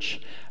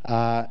church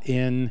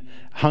in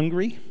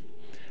Hungary.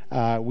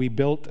 We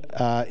built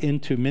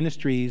into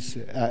ministries,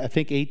 I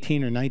think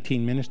 18 or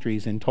 19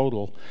 ministries in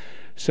total.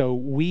 So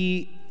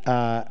we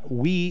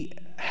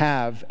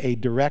have a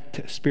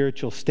direct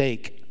spiritual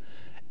stake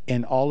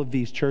in all of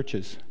these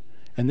churches.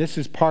 And this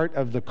is part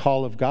of the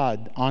call of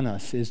God on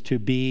us, is to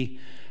be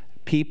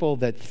people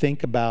that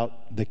think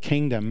about the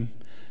kingdom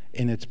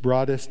in its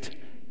broadest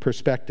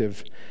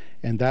perspective.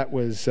 And that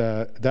was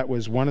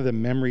one of the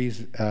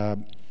memories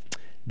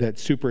that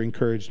super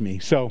encouraged me.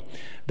 So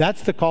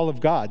that's the call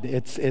of God.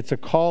 It's a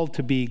call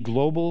to be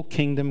global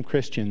kingdom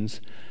Christians,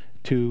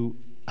 to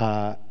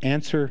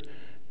answer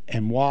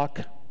and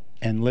walk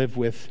and live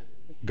with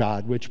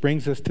God, which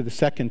brings us to the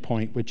second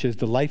point, which is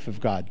the life of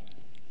God.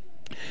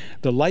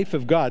 The life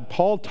of God.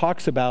 Paul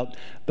talks about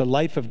the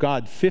life of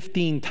God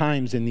 15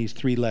 times in these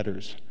 3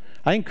 letters.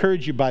 I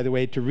encourage you, by the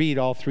way, to read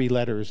all 3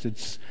 letters.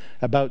 It's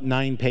about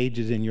 9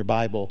 pages in your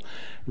Bible.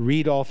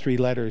 Read all 3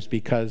 letters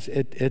because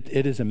it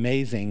is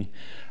amazing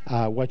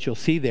what you'll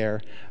see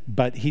there.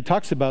 But he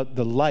talks about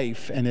the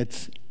life, and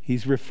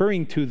he's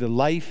referring to the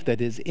life that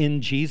is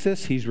in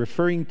Jesus. He's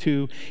referring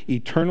to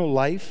eternal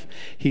life.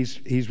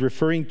 He's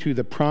referring to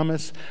the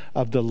promise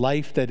of the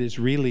life that is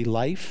really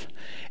life.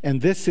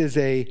 And this is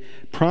a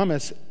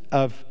promise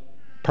of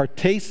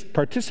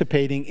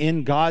participating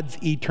in God's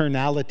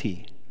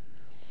eternality.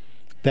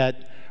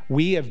 That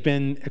we have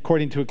been,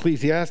 according to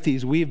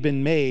Ecclesiastes, we have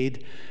been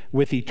made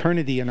with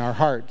eternity in our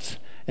hearts.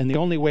 And the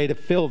only way to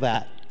fill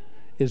that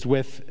is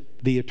with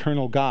the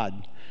eternal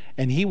God.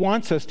 And he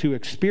wants us to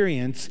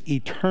experience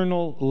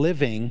eternal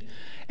living,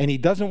 and he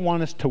doesn't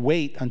want us to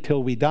wait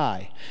until we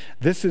die.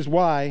 This is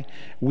why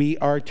we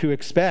are to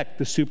expect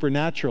the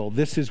supernatural.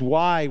 This is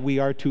why we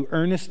are to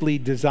earnestly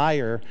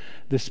desire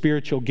the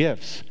spiritual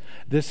gifts.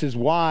 This is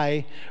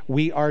why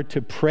we are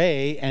to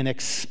pray and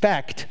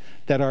expect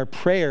that our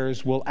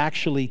prayers will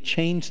actually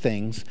change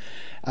things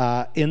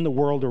in the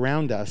world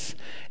around us.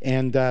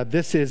 And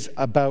this is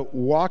about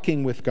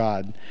walking with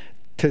God,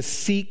 to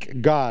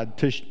seek God,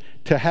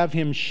 to have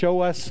him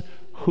show us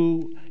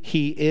who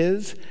he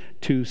is,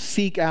 to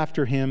seek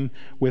after him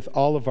with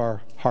all of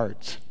our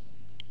hearts.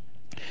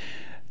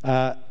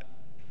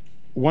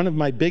 one of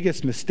my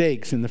biggest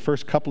mistakes in the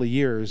first couple of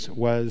years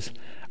was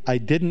I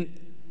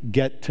didn't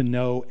get to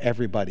know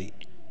everybody.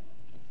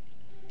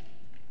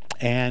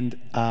 And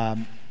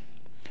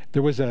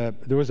there was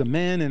a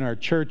man in our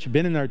church,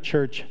 been in our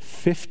church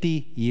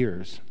 50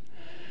 years.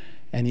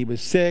 And he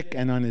was sick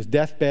and on his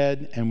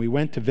deathbed, and we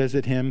went to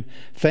visit him.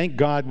 Thank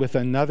God, with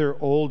another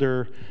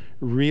older,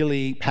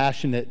 really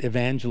passionate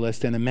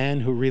evangelist and a man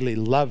who really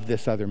loved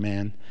this other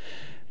man.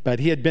 But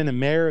he had been a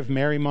mayor of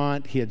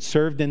Marymount, he had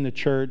served in the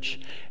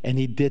church, and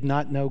he did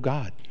not know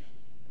God.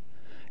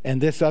 And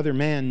this other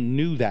man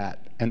knew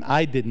that, and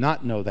I did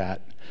not know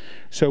that.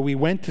 So we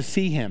went to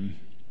see him,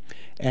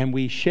 and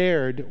we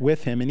shared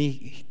with him, and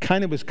he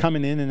kind of was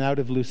coming in and out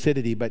of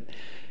lucidity, but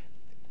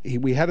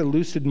we had a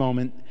lucid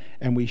moment,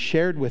 and we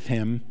shared with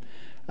him,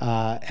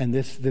 and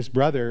this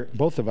brother,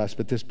 both of us,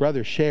 but this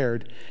brother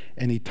shared,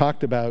 and he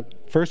talked about,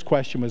 first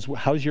question was,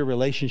 how's your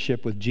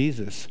relationship with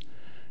Jesus?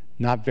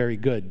 Not very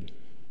good,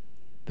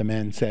 the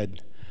man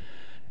said.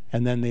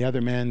 And then the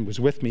other man was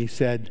with me,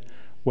 said,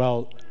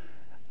 well,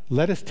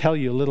 let us tell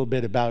you a little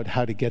bit about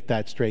how to get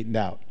that straightened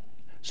out.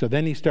 So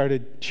then he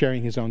started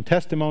sharing his own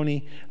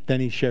testimony. Then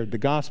he shared the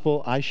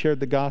gospel. I shared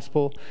the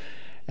gospel.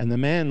 And the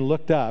man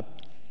looked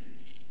up,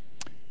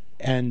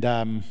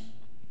 and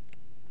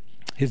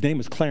his name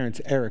was Clarence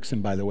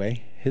Erickson, by the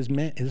way.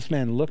 This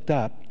man looked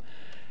up,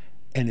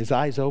 and his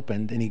eyes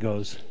opened, and he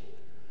goes,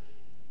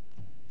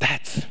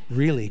 that's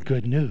really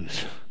good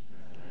news.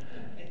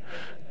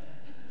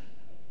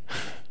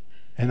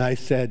 And I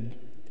said,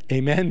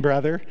 amen,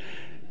 brother.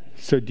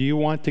 So do you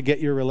want to get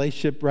your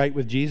relationship right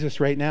with Jesus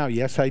right now?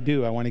 Yes, I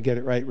do. I want to get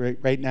it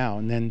right now.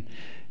 And then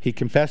he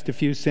confessed a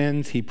few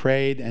sins. He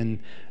prayed, and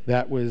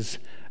that was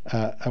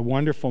a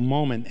wonderful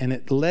moment. And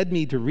it led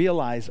me to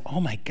realize, oh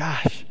my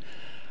gosh,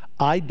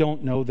 I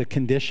don't know the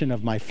condition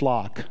of my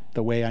flock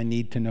the way I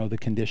need to know the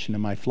condition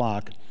of my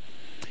flock.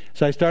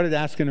 So I started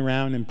asking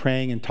around and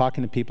praying and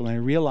talking to people, and I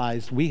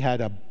realized we had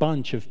a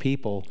bunch of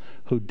people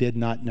who did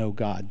not know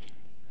God.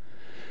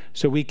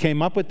 So we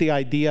came up with the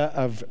idea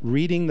of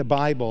reading the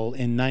Bible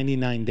in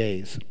 99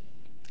 days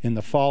in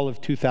the fall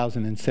of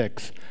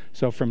 2006.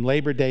 So from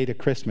Labor Day to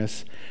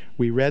Christmas,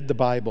 we read the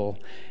Bible,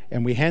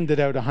 and we handed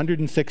out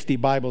 160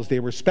 Bibles. They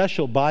were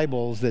special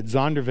Bibles that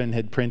Zondervan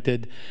had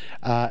printed.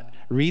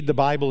 Read the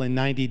Bible in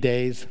 90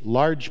 days,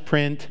 large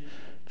print,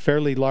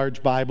 fairly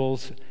large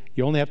Bibles.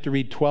 You only have to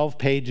read 12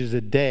 pages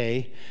a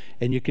day,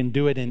 and you can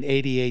do it in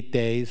 88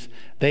 days.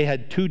 They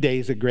had 2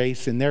 days of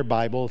grace in their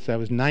Bible, so that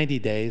was 90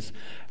 days.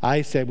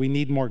 I said, we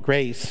need more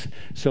grace,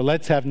 so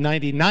let's have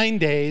 99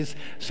 days.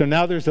 So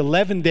now there's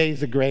 11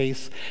 days of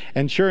grace.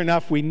 And sure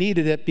enough, we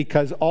needed it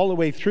because all the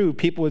way through,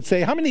 people would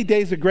say, how many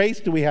days of grace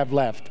do we have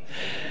left?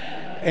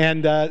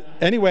 And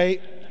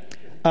anyway,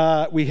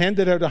 we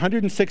handed out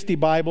 160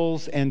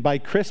 Bibles, and by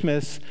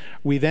Christmas,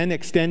 we then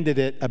extended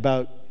it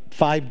about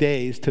 5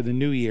 days to the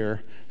new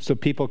year, so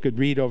people could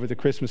read over the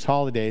Christmas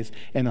holidays,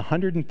 and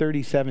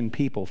 137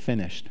 people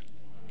finished.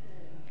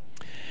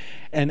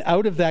 And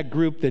out of that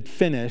group that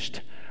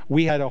finished,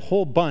 we had a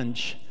whole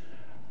bunch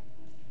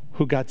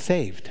who got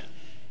saved,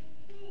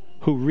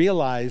 who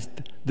realized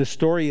the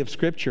story of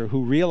Scripture,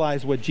 who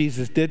realized what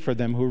Jesus did for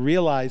them, who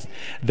realized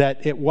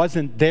that it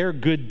wasn't their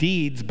good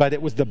deeds, but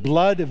it was the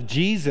blood of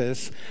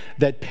Jesus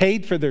that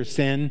paid for their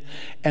sin,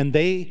 and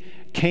they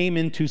came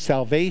into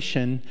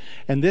salvation.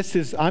 And this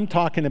is, I'm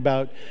talking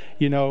about,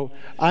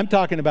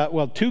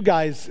 well, two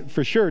guys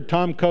for sure,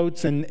 Tom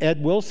Coates and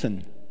Ed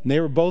Wilson. And they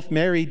were both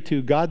married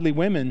to godly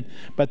women,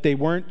 but they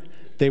weren't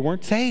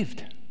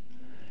saved.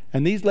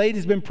 And these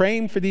ladies have been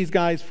praying for these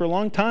guys for a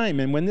long time.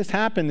 And when this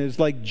happened, it was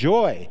like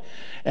joy.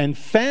 And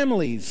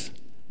families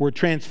were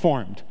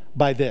transformed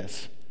by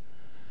this.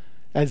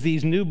 As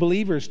these new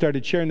believers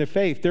started sharing their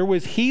faith, there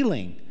was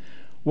healing.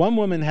 One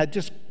woman had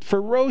just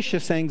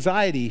ferocious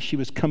anxiety. She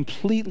was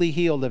completely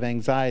healed of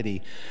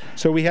anxiety.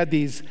 So we had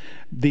these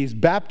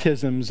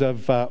baptisms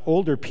of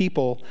older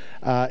people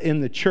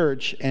in the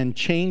church and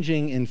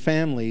changing in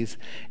families.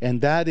 And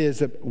that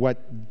is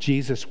what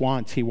Jesus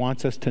wants. He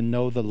wants us to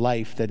know the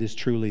life that is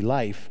truly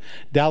life.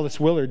 Dallas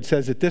Willard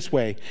says it this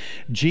way: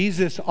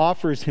 Jesus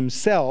offers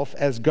himself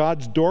as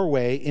God's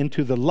doorway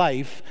into the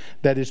life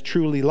that is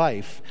truly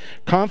life.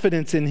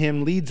 Confidence in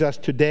him leads us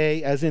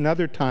today, as in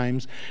other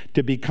times,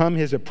 to become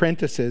his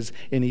apprentices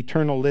in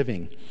eternal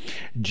living.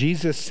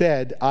 Jesus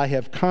said, I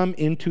have come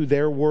into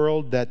their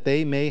world that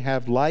they may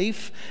have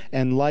life,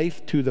 and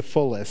life to the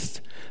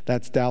fullest.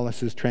 That's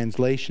Dallas's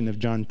translation of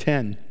John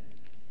 10.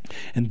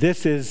 And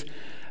this is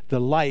the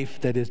life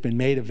that has been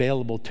made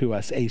available to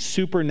us, a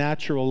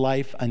supernatural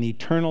life, an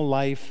eternal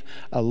life,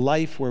 a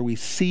life where we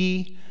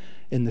see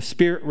in the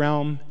spirit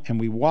realm and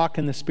we walk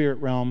in the spirit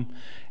realm.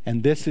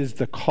 And this is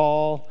the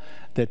call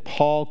that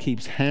Paul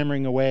keeps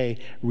hammering away.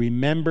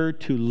 Remember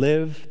to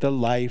live the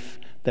life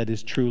that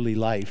is truly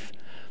life.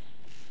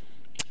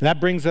 And that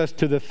brings us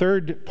to the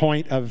third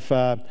point of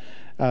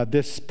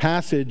this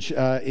passage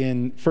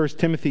in 1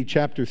 Timothy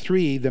chapter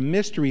 3, the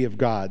mystery of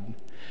God.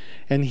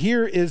 And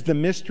here is the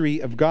mystery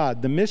of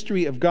God. The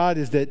mystery of God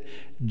is that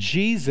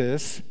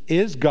Jesus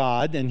is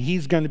God, and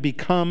he's going to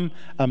become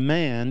a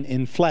man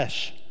in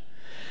flesh.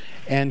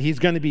 And he's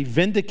going to be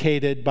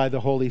vindicated by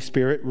the Holy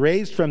Spirit,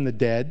 raised from the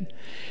dead.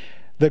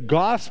 The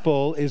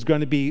gospel is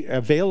going to be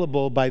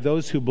available by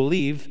those who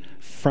believe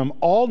from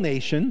all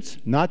nations,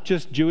 not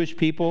just Jewish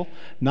people,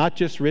 not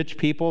just rich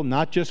people,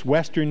 not just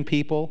Western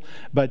people,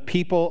 but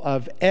people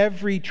of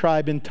every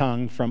tribe and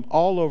tongue from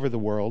all over the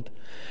world.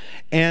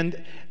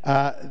 And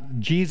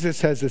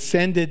Jesus has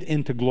ascended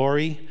into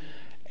glory,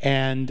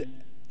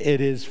 and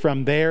it is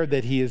from there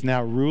that he is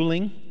now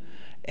ruling.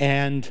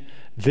 And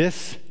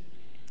this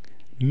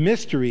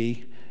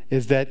mystery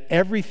is that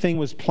everything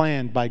was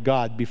planned by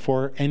God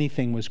before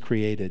anything was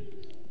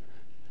created,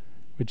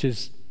 which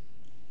is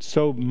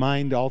so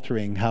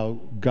mind-altering how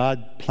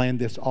God planned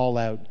this all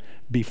out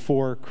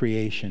before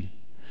creation.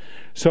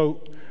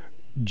 So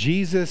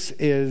Jesus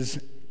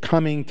is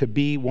coming to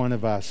be one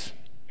of us.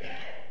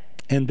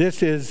 And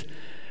this is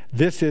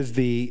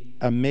the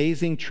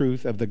amazing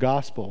truth of the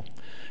gospel.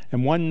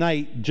 And one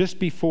night, just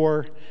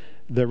before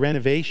the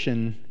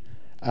renovation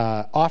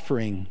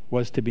offering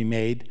was to be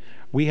made,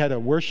 we had a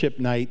worship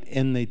night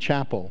in the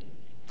chapel.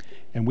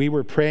 And we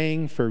were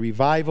praying for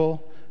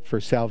revival, for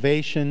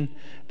salvation,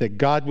 that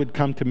God would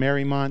come to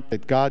Marymount,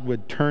 that God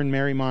would turn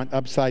Marymount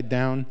upside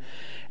down.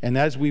 And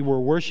as we were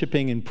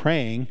worshiping and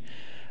praying,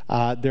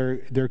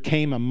 there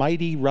came a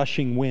mighty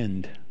rushing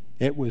wind.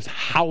 It was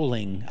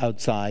howling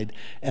outside,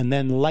 and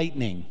then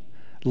lightning.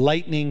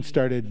 Lightning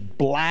started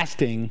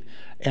blasting,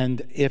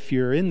 and if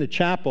you're in the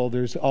chapel,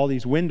 there's all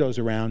these windows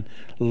around,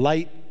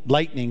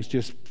 lightning's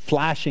just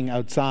flashing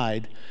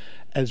outside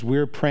as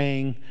we're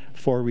praying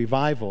for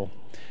revival.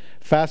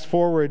 Fast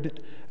forward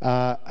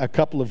a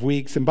couple of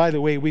weeks, and by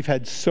the way, we've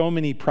had so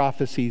many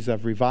prophecies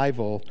of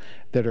revival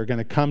that are going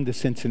to come to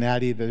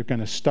Cincinnati that are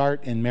going to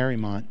start in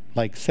Marymount,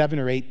 like 7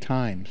 or 8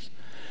 times.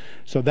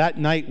 So that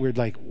night we're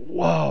like,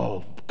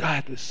 whoa,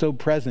 God was so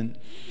present.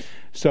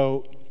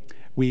 So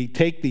we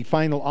take the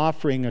final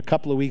offering a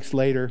couple of weeks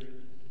later,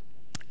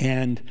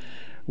 and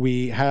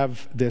we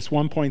have this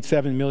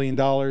 $1.7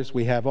 million.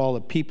 We have all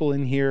the people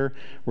in here.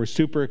 We're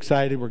super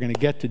excited. We're going to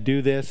get to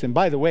do this. And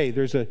by the way,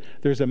 there's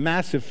a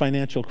massive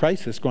financial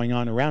crisis going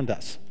on around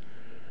us.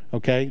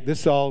 Okay?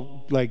 This is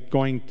all like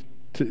going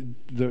to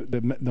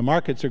the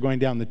markets are going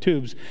down the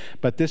tubes,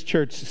 but this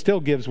church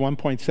still gives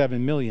 $1.7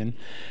 million.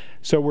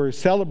 So we're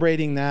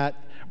celebrating that.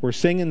 We're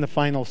singing the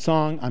final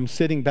song. I'm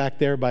sitting back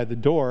there by the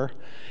door,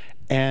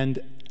 and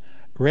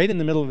right in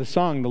the middle of the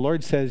song, the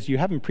Lord says, "You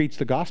haven't preached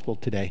the gospel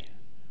today."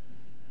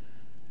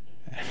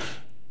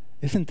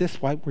 Isn't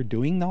this what we're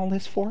doing all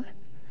this for?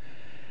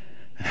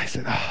 And I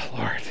said, "Oh,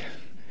 Lord."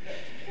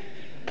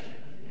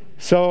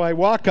 So I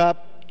walk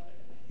up.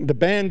 The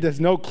band has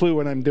no clue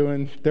what I'm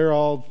doing. They're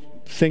all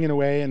singing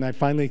away, and I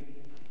finally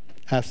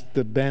asked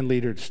the band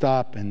leader to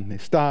stop, and they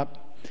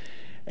stop.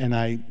 And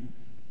I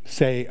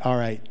say, "All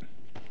right,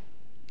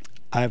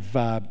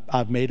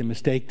 I've made a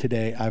mistake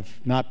today. I've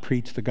not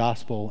preached the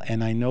gospel,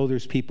 and I know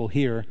there's people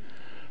here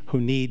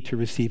who need to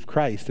receive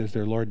Christ as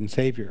their Lord and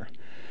Savior."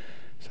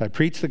 So I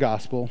preached the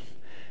gospel,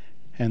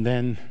 and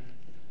then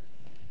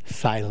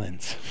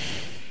silence.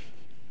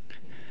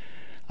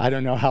 I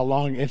don't know how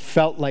long. It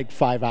felt like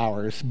 5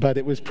 hours, but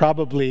it was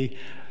probably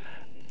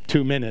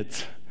 2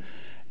 minutes.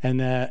 And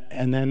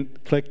then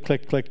click,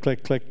 click, click,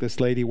 click, click. This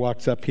lady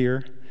walks up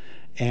here,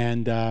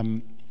 and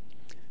I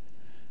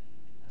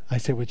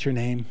say, "What's your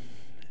name?"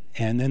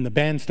 And then the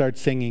band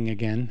starts singing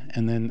again,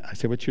 and then I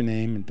say, "What's your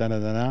name?" And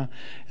da-da-da-da.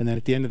 And then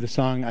at the end of the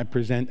song, I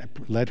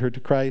led her to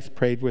Christ,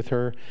 prayed with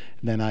her,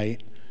 and then I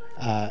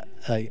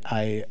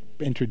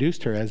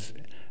introduced her as,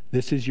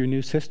 "This is your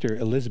new sister,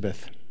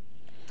 Elizabeth."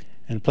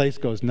 And the place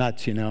goes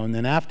nuts, you know. And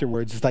then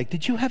afterwards, it's like,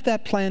 "Did you have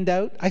that planned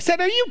out?" I said,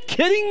 "Are you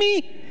kidding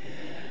me?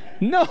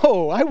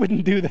 No, I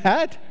wouldn't do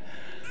that.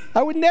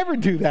 I would never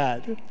do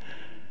that."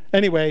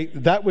 Anyway,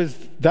 that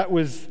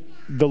was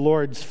the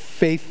Lord's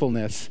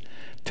faithfulness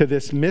to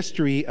this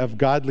mystery of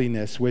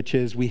godliness, which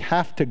is we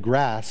have to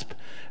grasp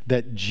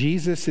that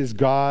Jesus is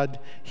God.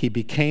 He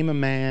became a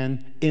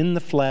man in the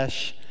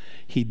flesh.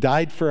 He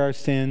died for our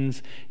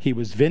sins. He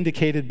was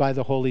vindicated by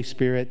the Holy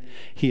Spirit.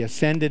 He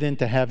ascended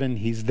into heaven.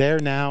 He's there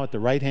now at the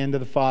right hand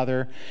of the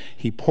Father.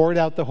 He poured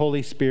out the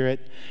Holy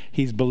Spirit.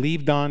 He's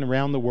believed on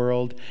around the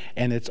world.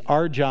 And it's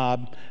our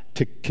job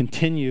to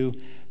continue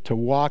to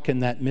walk in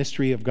that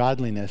mystery of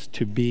godliness,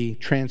 to be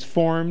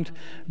transformed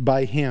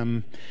by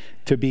Him,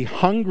 to be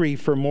hungry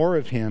for more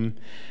of Him,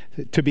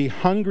 to be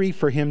hungry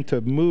for Him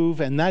to move.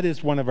 And that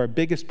is one of our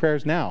biggest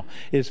prayers now,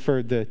 is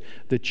for the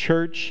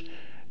church,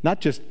 not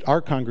just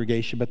our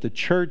congregation, but the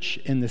church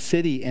in the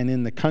city and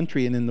in the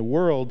country and in the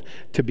world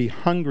to be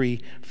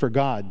hungry for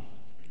God.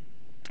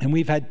 And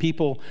we've had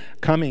people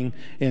coming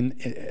in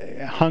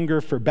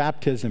hunger for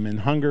baptism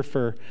and hunger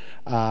for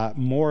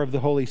more of the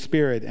Holy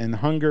Spirit and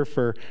hunger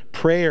for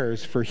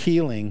prayers for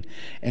healing.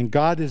 And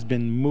God has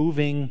been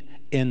moving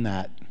in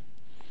that.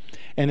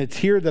 And it's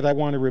here that I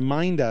want to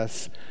remind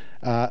us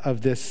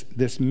of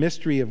this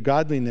mystery of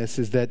godliness,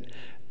 is that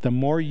the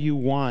more you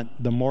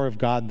want, the more of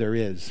God there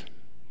is.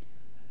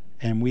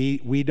 And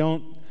we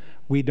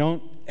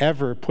don't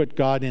ever put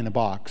God in a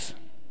box.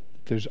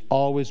 There's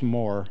always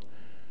more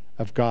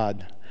of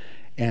God.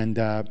 And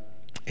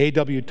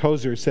A.W.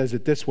 Tozer says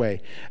it this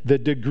way: the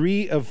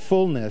degree of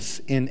fullness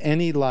in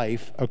any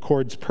life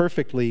accords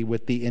perfectly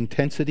with the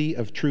intensity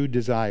of true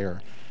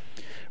desire.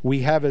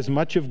 We have as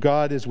much of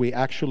God as we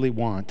actually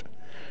want.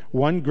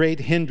 One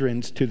great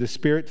hindrance to the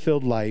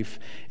Spirit-filled life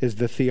is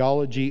the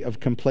theology of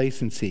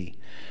complacency.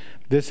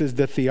 This is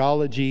the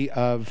theology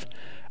of,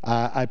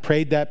 I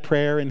prayed that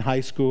prayer in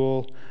high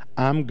school,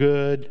 I'm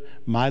good,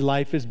 my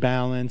life is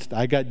balanced,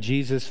 I got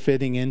Jesus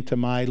fitting into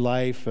my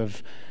life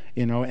of,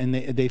 and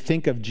they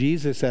think of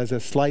Jesus as a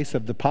slice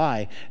of the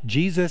pie.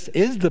 Jesus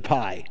is the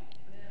pie.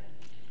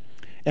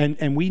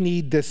 And we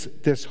need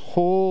this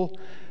whole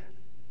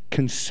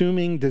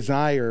consuming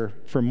desire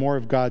for more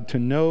of God, to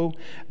know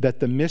that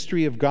the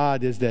mystery of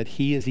God is that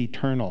He is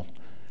eternal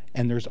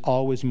and there's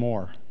always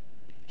more.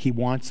 He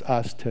wants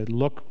us to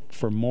look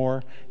for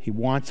more. He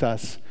wants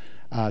us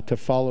to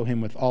follow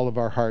Him with all of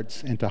our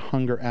hearts and to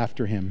hunger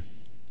after Him.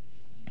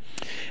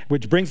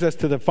 Which brings us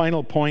to the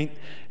final point,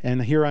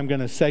 and here I'm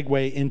going to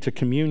segue into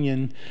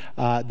communion,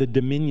 the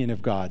dominion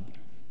of God.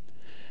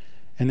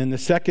 And in the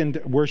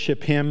second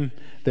worship hymn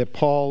that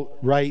Paul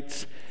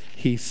writes,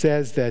 he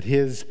says that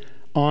His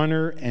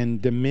honor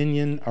and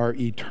dominion are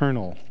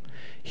eternal.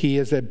 He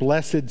is a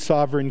blessed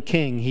sovereign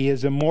king. He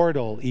is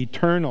immortal,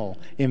 eternal,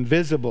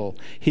 invisible.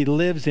 He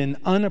lives in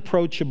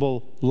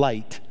unapproachable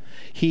light.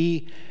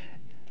 He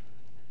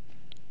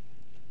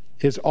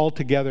is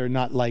altogether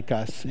not like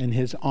us, and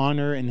His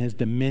honor and His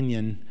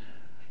dominion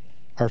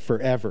are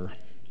forever.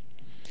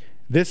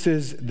 This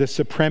is the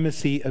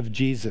supremacy of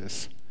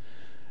Jesus.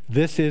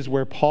 This is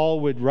where Paul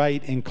would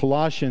write in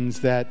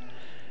Colossians that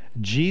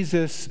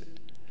Jesus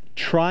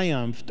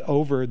triumphed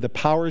over the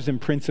powers and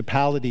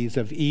principalities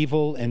of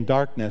evil and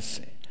darkness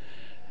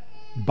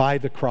by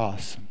the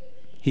cross.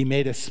 He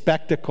made a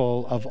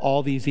spectacle of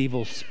all these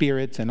evil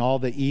spirits and all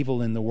the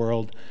evil in the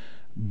world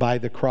by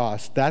the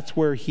cross. That's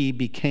where He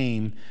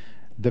became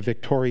the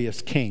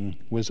victorious king,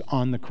 was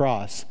on the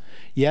cross.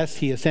 Yes,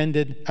 He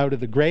ascended out of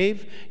the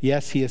grave.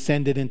 Yes, He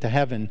ascended into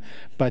heaven.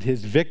 But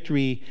His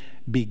victory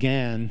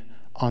began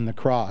on the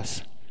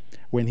cross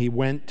when He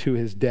went to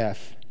His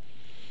death.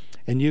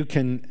 And you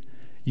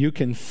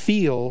can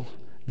feel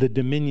the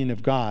dominion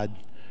of God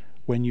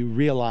when you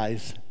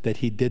realize that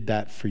He did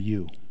that for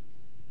you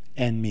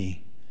and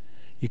me.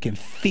 You can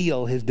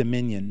feel His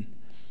dominion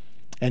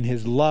and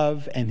His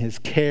love and His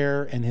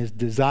care and His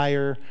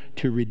desire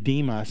to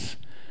redeem us.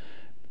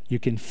 You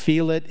can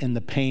feel it in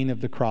the pain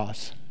of the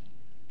cross.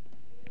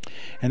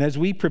 And as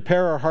we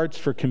prepare our hearts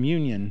for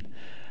communion,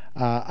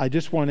 I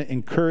just want to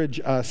encourage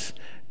us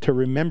to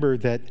remember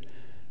that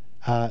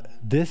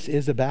this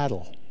is a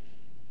battle.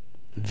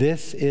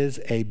 This is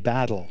a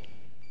battle.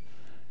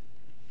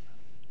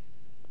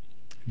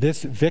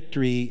 This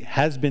victory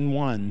has been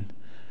won,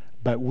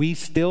 but we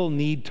still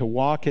need to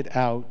walk it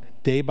out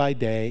day by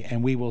day,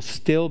 and we will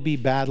still be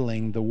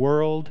battling the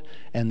world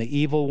and the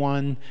evil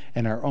one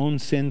and our own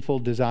sinful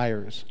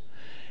desires.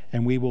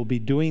 And we will be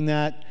doing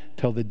that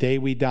till the day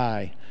we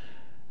die.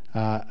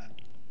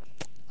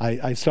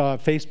 I saw a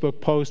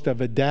Facebook post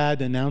of a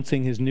dad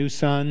announcing his new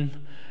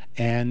son,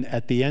 and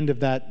at the end of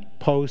that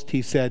post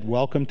he said,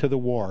 "Welcome to the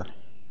war."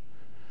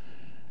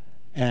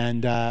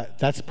 And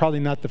that's probably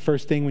not the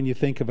first thing when you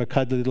think of a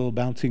cuddly little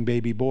bouncing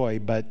baby boy,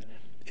 but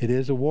it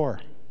is a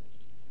war.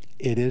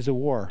 It is a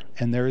war.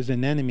 And there is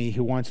an enemy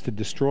who wants to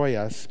destroy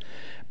us,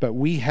 but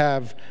we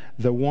have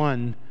the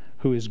one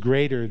who is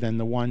greater than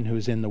the one who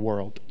is in the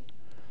world.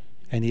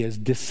 And He has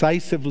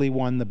decisively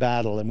won the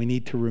battle, and we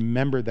need to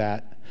remember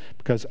that,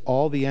 because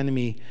all the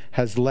enemy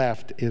has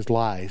left is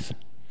lies.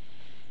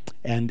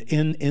 And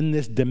in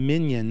this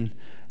dominion,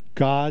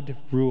 God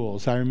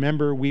rules. I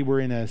remember we were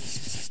in a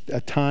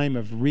time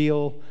of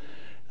real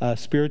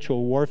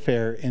spiritual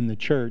warfare in the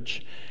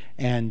church,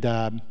 and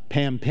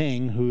Pam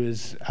Ping, who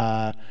is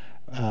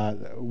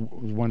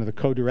one of the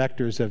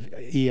co-directors of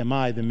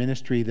EMI, the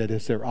ministry that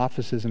is their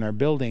offices in our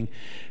building,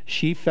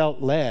 she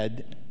felt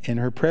led in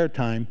her prayer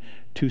time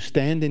to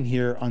stand in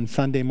here on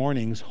Sunday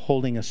mornings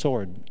holding a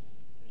sword.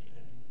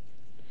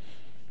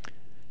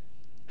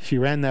 She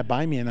ran that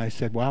by me, and I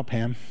said, "Wow,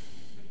 Pam.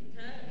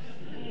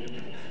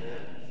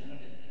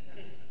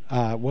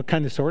 What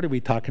kind of sword are we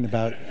talking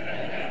about?"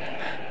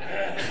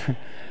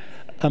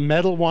 A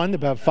metal one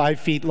about 5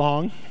 feet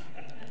long.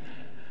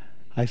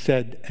 I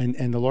said,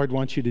 and the Lord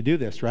wants you to do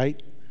this,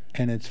 right?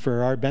 And it's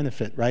for our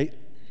benefit, right?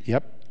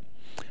 Yep.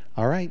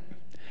 All right.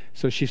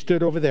 So she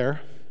stood over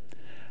there.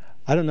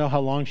 I don't know how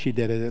long she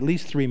did it, at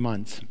least 3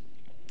 months.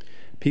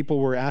 People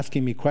were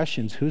asking me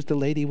questions. Who's the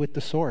lady with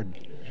the sword?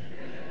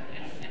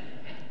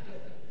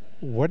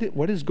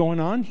 What is going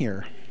on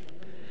here?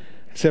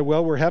 I said,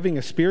 well, we're having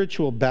a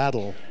spiritual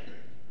battle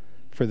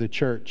for the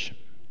church.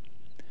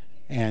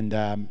 And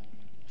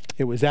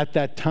it was at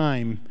that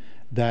time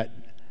that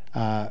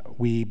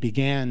we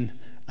began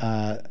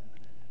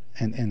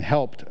and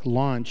helped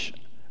launch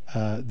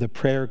the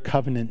Prayer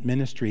Covenant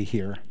Ministry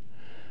here.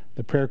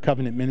 The Prayer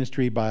Covenant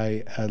Ministry,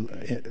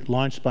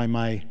 launched by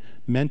my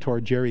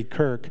mentor, Jerry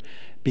Kirk,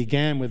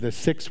 began with a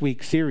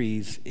 6-week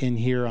series in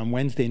here on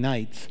Wednesday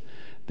nights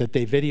that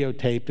they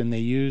videotaped and they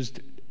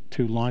used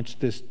to launch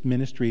this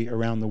ministry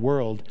around the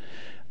world.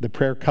 The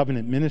Prayer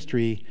Covenant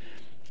Ministry,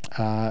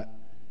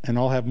 and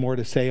I'll have more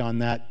to say on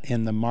that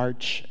in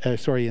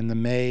the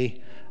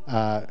May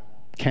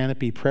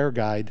Canopy Prayer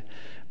Guide.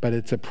 But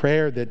it's a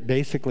prayer that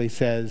basically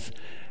says,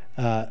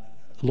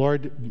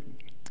 Lord,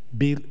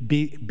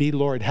 be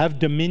Lord, have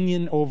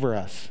dominion over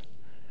us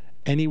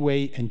any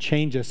way and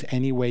change us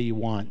any way you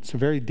want. It's a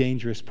very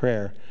dangerous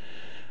prayer.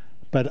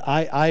 But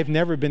I've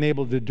never been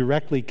able to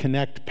directly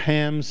connect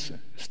Pam's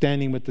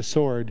standing with the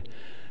sword,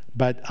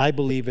 but I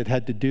believe it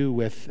had to do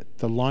with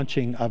the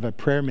launching of a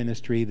prayer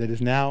ministry that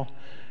is now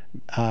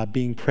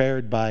being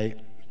prayed by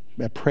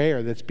a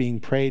prayer that's being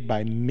prayed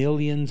by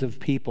millions of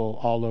people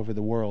all over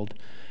the world.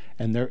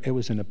 And it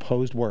was an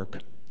opposed work.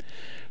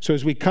 So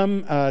as we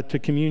come to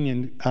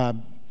communion,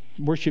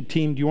 worship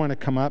team, do you want to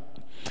come up?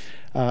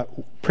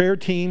 Prayer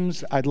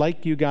teams, I'd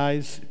like you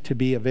guys to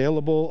be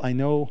available. I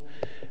know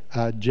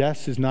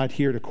Jess is not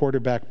here to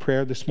quarterback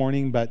prayer this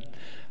morning, but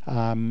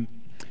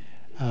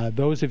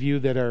those of you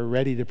that are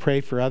ready to pray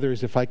for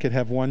others, if I could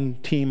have one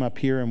team up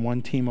here and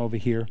one team over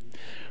here.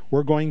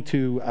 We're going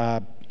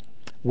to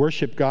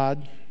worship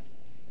God,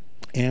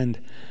 and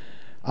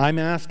I'm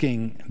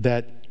asking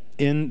that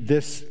in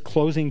this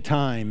closing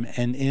time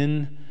and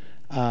in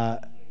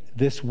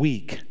this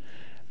week,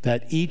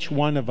 that each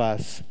one of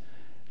us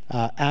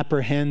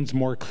apprehends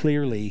more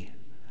clearly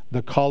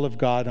the call of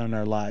God on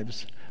our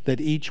lives, that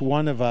each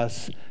one of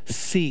us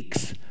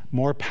seeks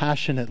more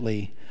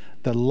passionately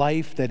the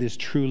life that is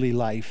truly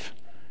life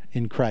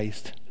in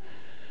Christ,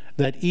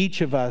 that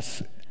each of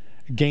us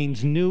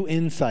gains new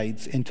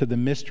insights into the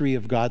mystery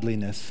of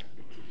godliness,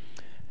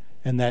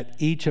 and that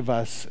each of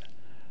us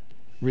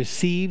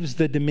receives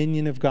the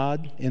dominion of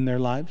God in their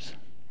lives,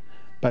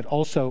 but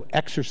also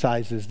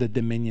exercises the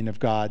dominion of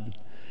God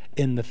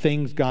in the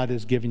things God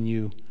has given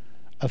you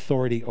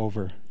authority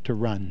over to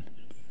run.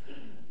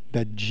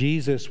 That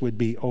Jesus would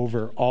be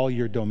over all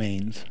your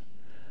domains,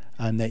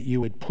 and that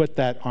you would put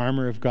that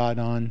armor of God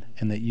on,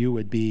 and that you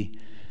would be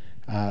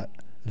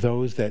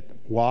those that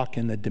walk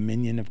in the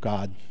dominion of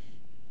God.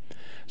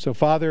 So,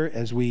 Father,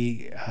 as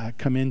we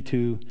come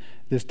into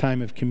this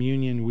time of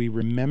communion, we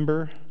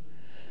remember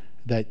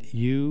that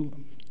you,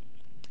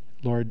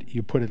 Lord,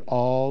 you put it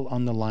all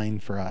on the line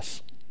for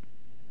us.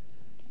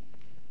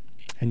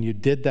 And you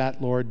did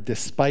that, Lord,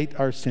 despite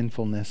our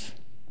sinfulness.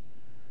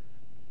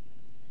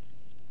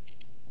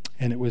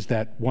 And it was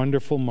that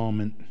wonderful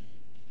moment.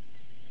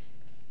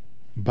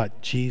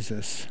 But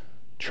Jesus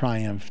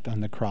triumphed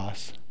on the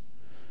cross.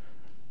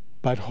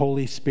 But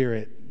Holy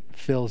Spirit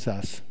fills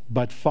us.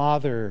 But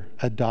Father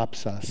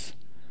adopts us.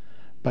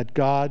 But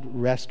God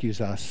rescues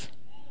us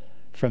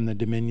from the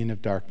dominion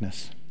of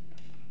darkness.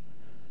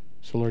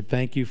 So, Lord,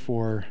 thank you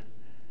for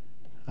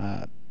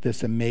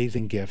this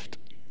amazing gift.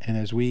 And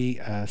as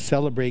we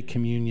celebrate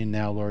communion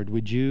now, Lord,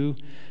 would you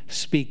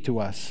speak to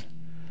us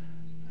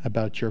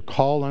about your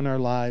call on our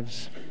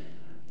lives,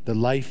 the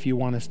life you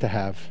want us to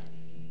have,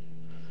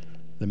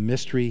 the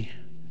mystery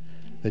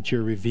that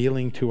you're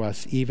revealing to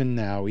us even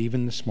now,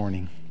 even this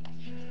morning,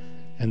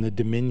 and the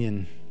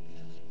dominion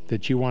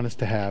that you want us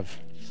to have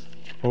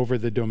over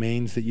the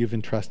domains that you've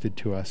entrusted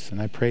to us.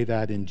 And I pray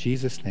that in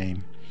Jesus'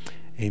 name,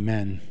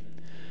 amen.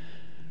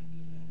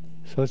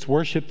 So let's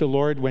worship the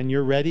Lord. When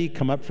you're ready,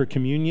 come up for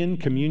communion.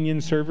 Communion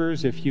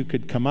servers, if you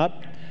could come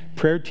up.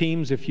 Prayer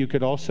teams, if you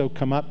could also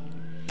come up.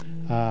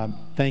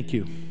 Thank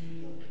you.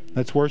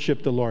 Let's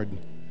worship the Lord.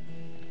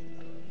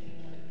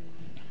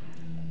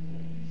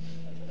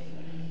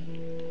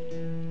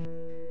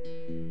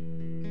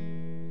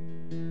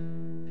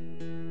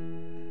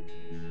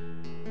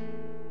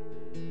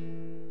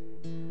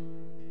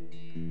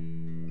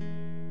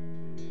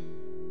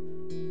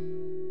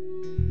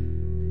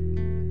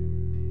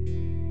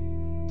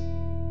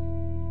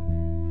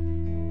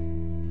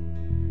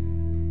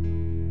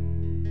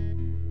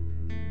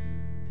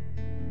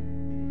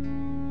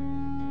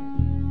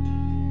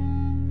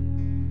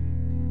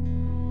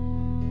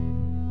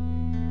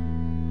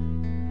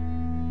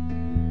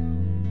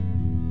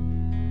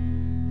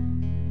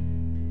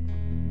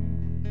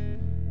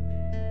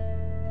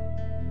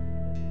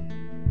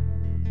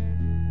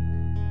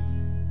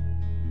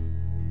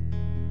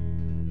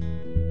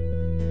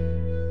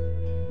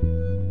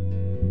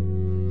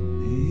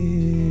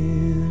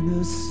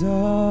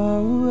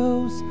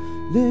 Sorrows,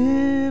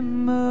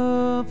 Lamb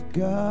of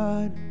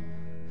God,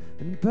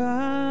 and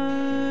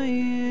by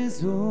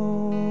his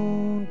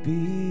own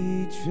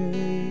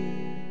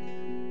betrayed,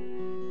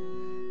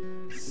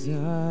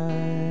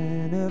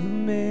 Son of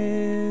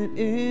man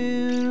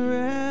in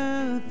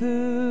wrath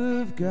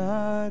of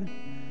God,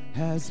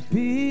 has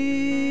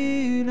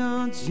been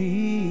on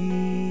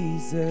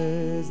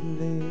Jesus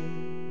laid.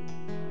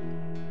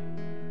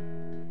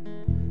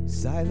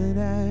 Silent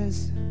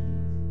as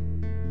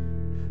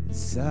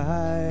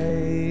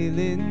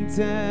Silent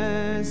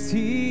as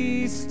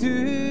he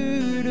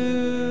stood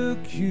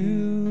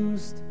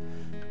accused,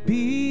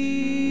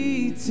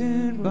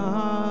 beaten,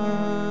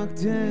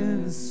 mocked,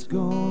 and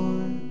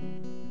scorned,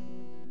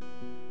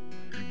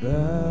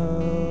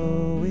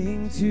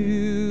 bowing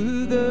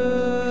to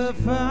the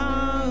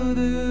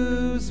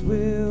Father's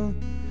will,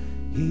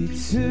 he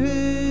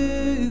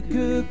took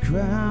a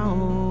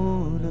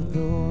crown of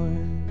thorns.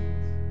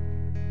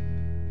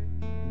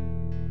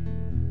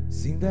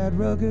 Sing that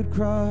rugged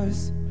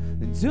cross,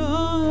 and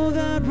oh,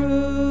 that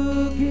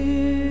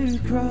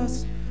rugged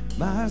cross,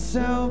 my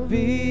salvation,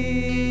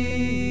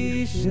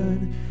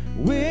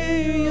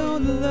 where your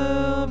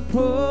love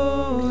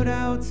poured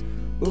out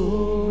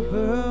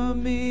over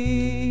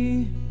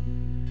me.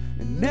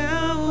 And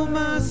now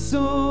my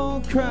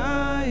soul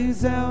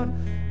cries out,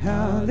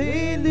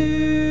 hallelujah,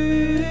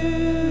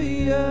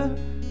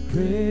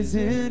 praise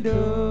and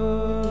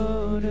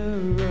honor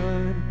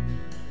run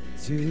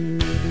to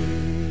thee.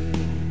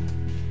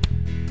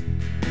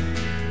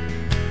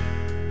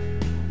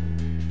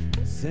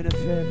 Son of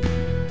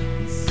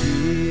heaven,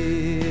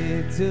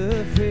 seat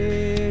of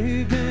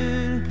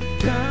heaven,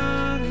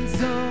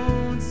 God's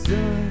own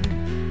Son,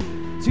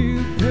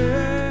 to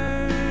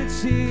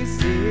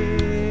purchase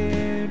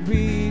and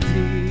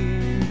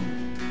redeem,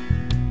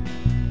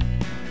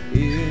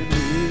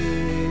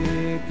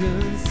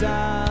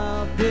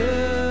 reconcile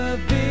the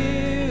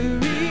very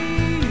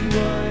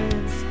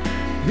ones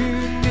who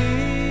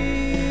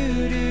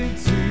nailed him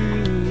to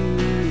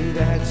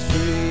that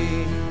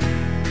tree.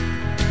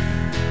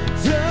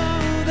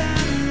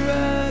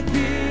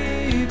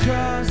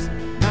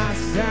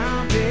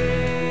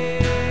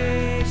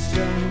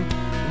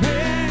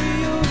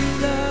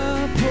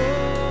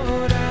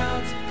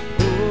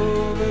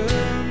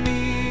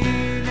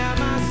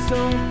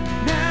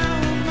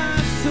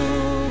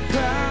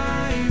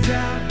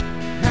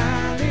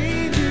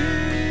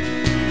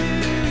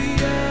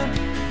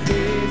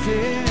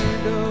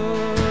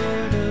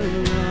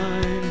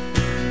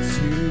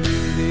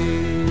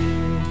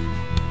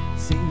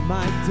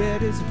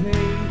 Debt is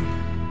paid.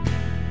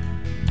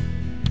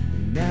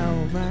 Now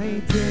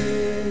my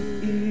debt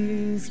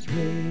is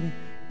paid.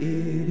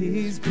 It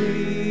is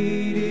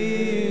paid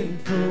in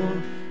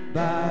full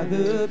by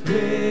the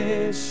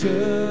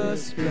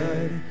precious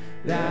blood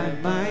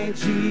that my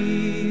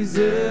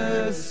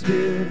Jesus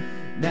spilled.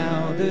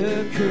 Now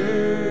the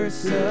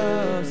curse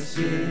of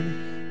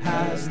sin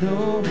has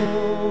no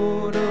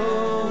hold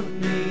on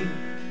me.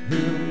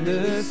 Whom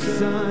the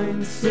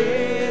Son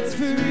sets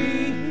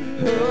free,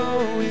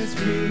 oh, is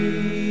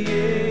free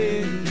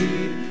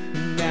indeed.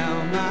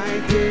 Now my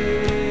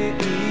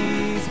debt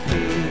is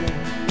paid.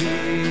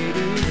 It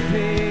is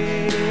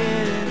paid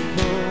in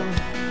full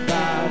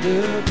by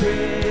the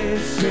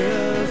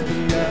precious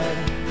blood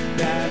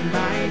that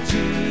my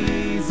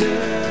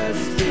Jesus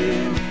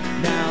spilled.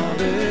 Now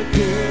the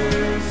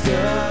curse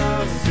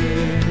of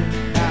sin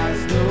has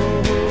no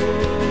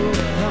hold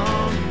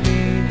on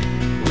me.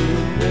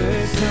 Whom the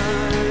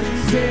Son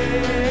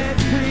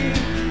sets free,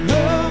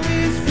 oh,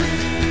 is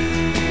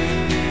free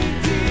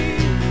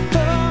indeed.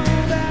 Oh,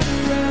 that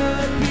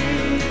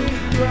rugged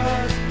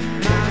cross,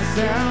 my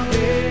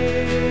salvation,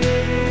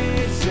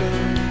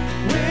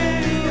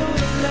 where your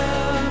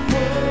love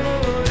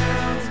poured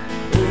out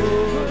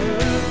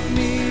over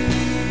me.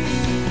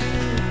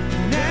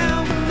 Now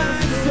my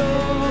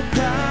soul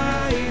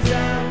cries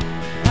out,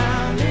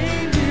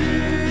 hallelujah,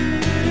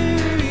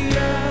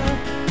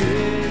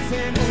 praise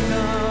and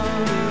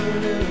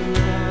honor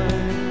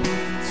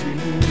unto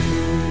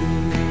you.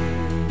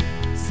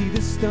 See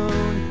the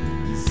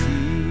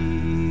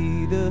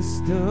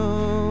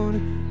stone,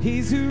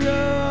 he's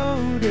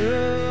rolled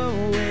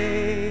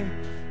away.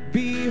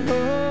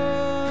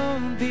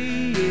 Behold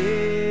the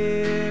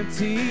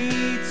empty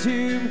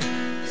tomb.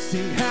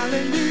 Sing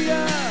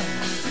hallelujah,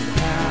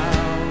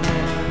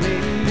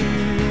 hallelujah.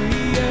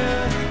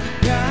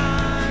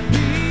 God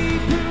be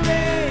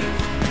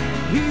praised.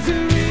 He's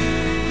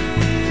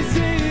risen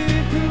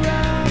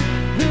from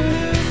the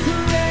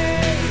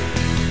grave.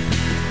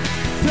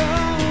 So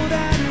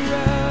that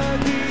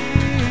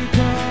rugged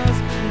cross,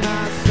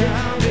 my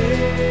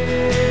salvation,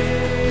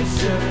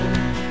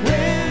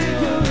 where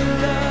your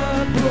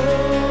love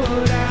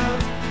poured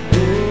out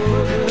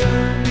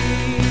over me.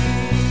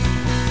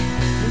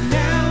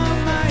 Now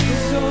my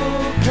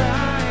soul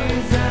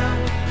cries out,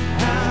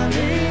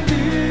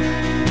 hallelujah,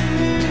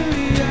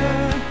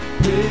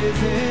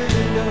 praise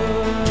and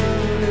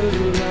honor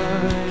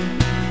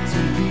to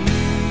thee,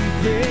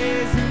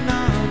 praise and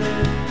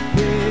honor,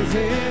 praise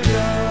and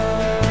honor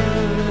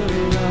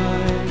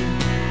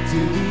to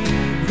thee,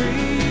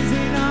 praise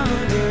and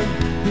honor,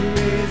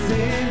 praise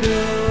and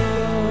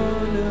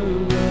honor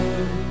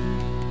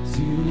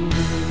to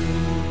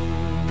thee.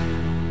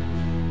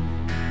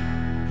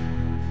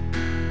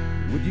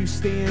 Would you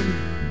stand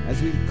as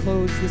we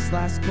close this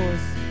last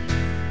course?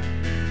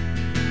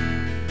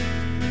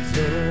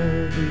 So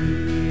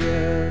the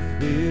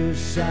earth will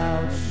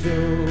shout,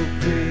 show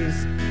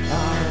praise.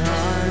 Our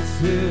hearts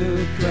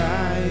will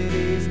cry,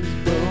 these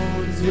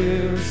bones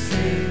will sing.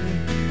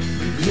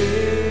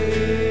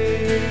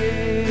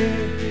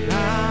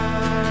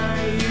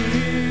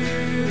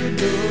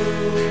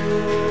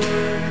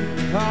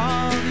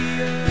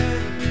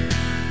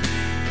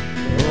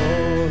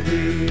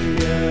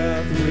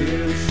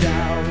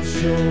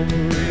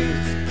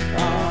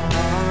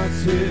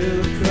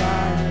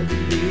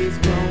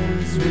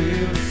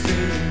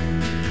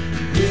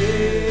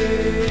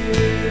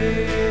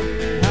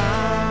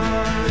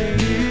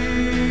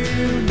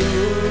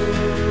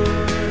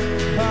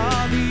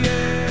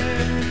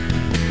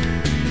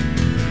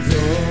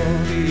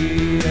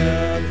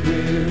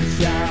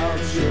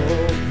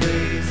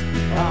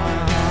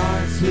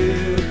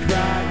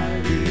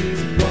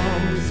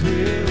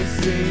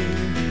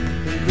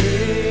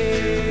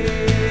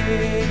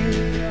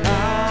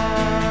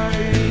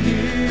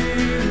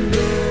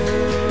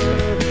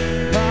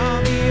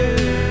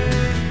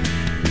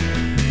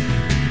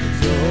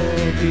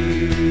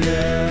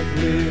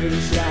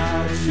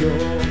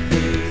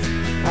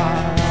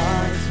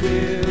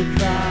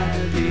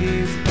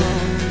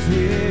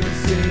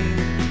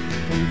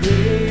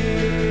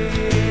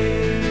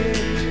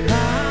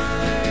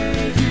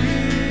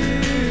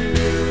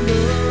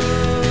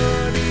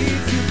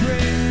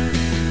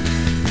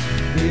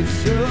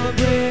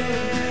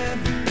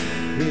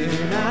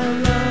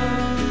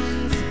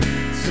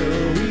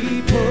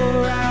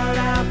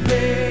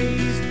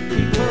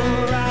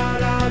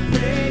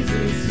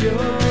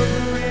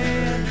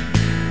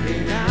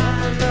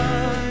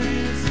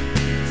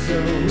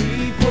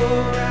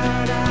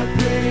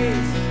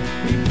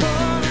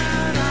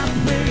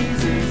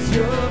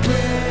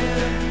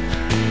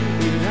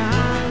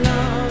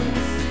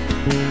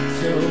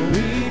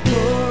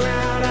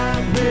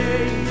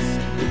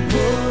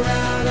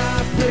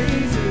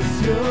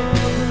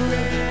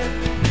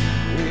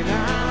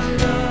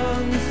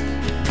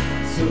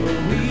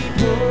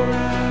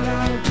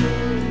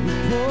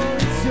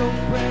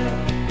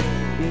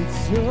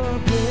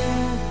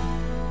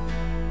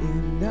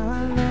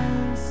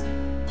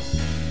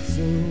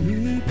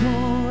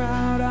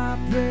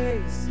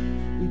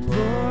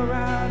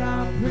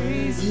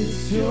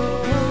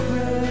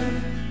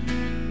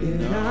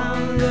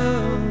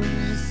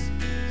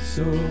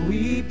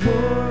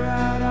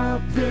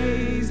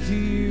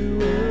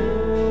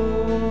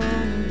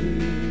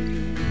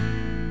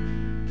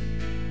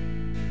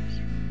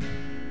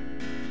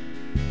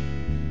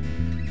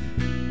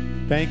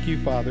 Thank you,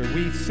 Father.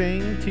 We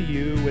sing to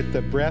you with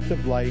the breath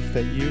of life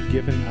that you've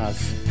given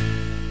us.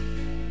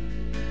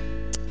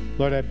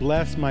 Lord, I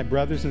bless my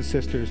brothers and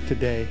sisters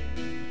today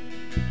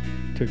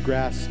to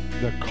grasp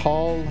the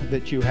call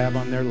that you have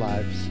on their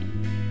lives,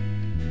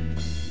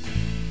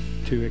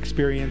 to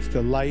experience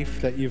the life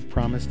that you've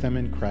promised them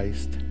in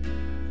Christ,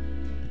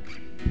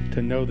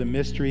 to know the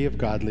mystery of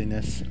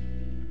godliness,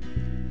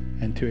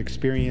 and to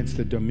experience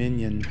the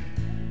dominion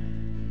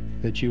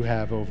that you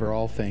have over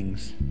all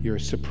things, your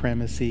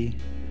supremacy,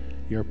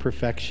 your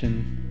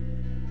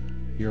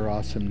perfection, your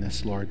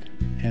awesomeness, Lord.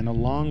 And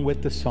along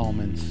with the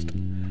psalmist,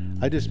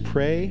 I just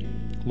pray,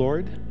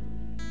 Lord,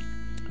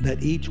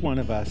 that each one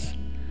of us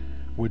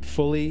would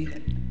fully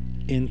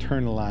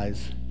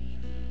internalize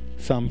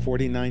Psalm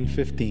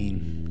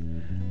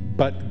 49:15.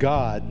 But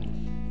God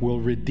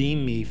will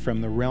redeem me from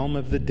the realm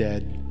of the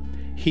dead.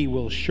 He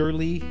will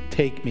surely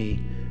take me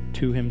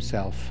to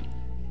himself.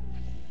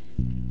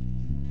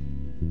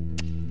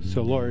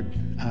 So, Lord,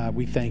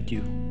 we thank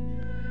you.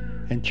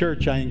 And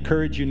church, I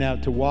encourage you now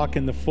to walk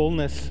in the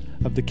fullness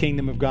of the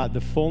kingdom of God,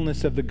 the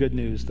fullness of the good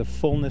news, the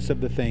fullness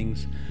of the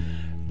things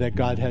that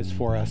God has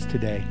for us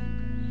today.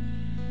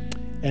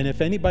 And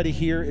if anybody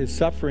here is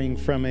suffering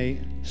from a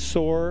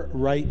sore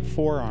right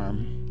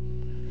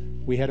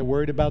forearm, we had a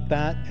word about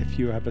that. If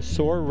you have a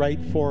sore right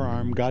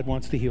forearm, God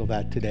wants to heal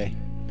that today.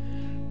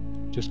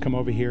 Just come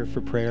over here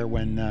for prayer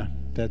when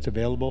that's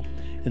available.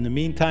 In the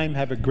meantime,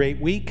 have a great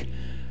week.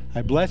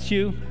 I bless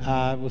you.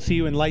 We'll see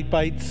you in Light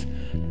Bites.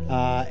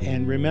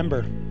 And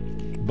remember,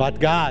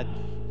 but God.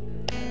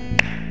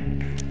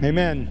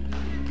 Amen.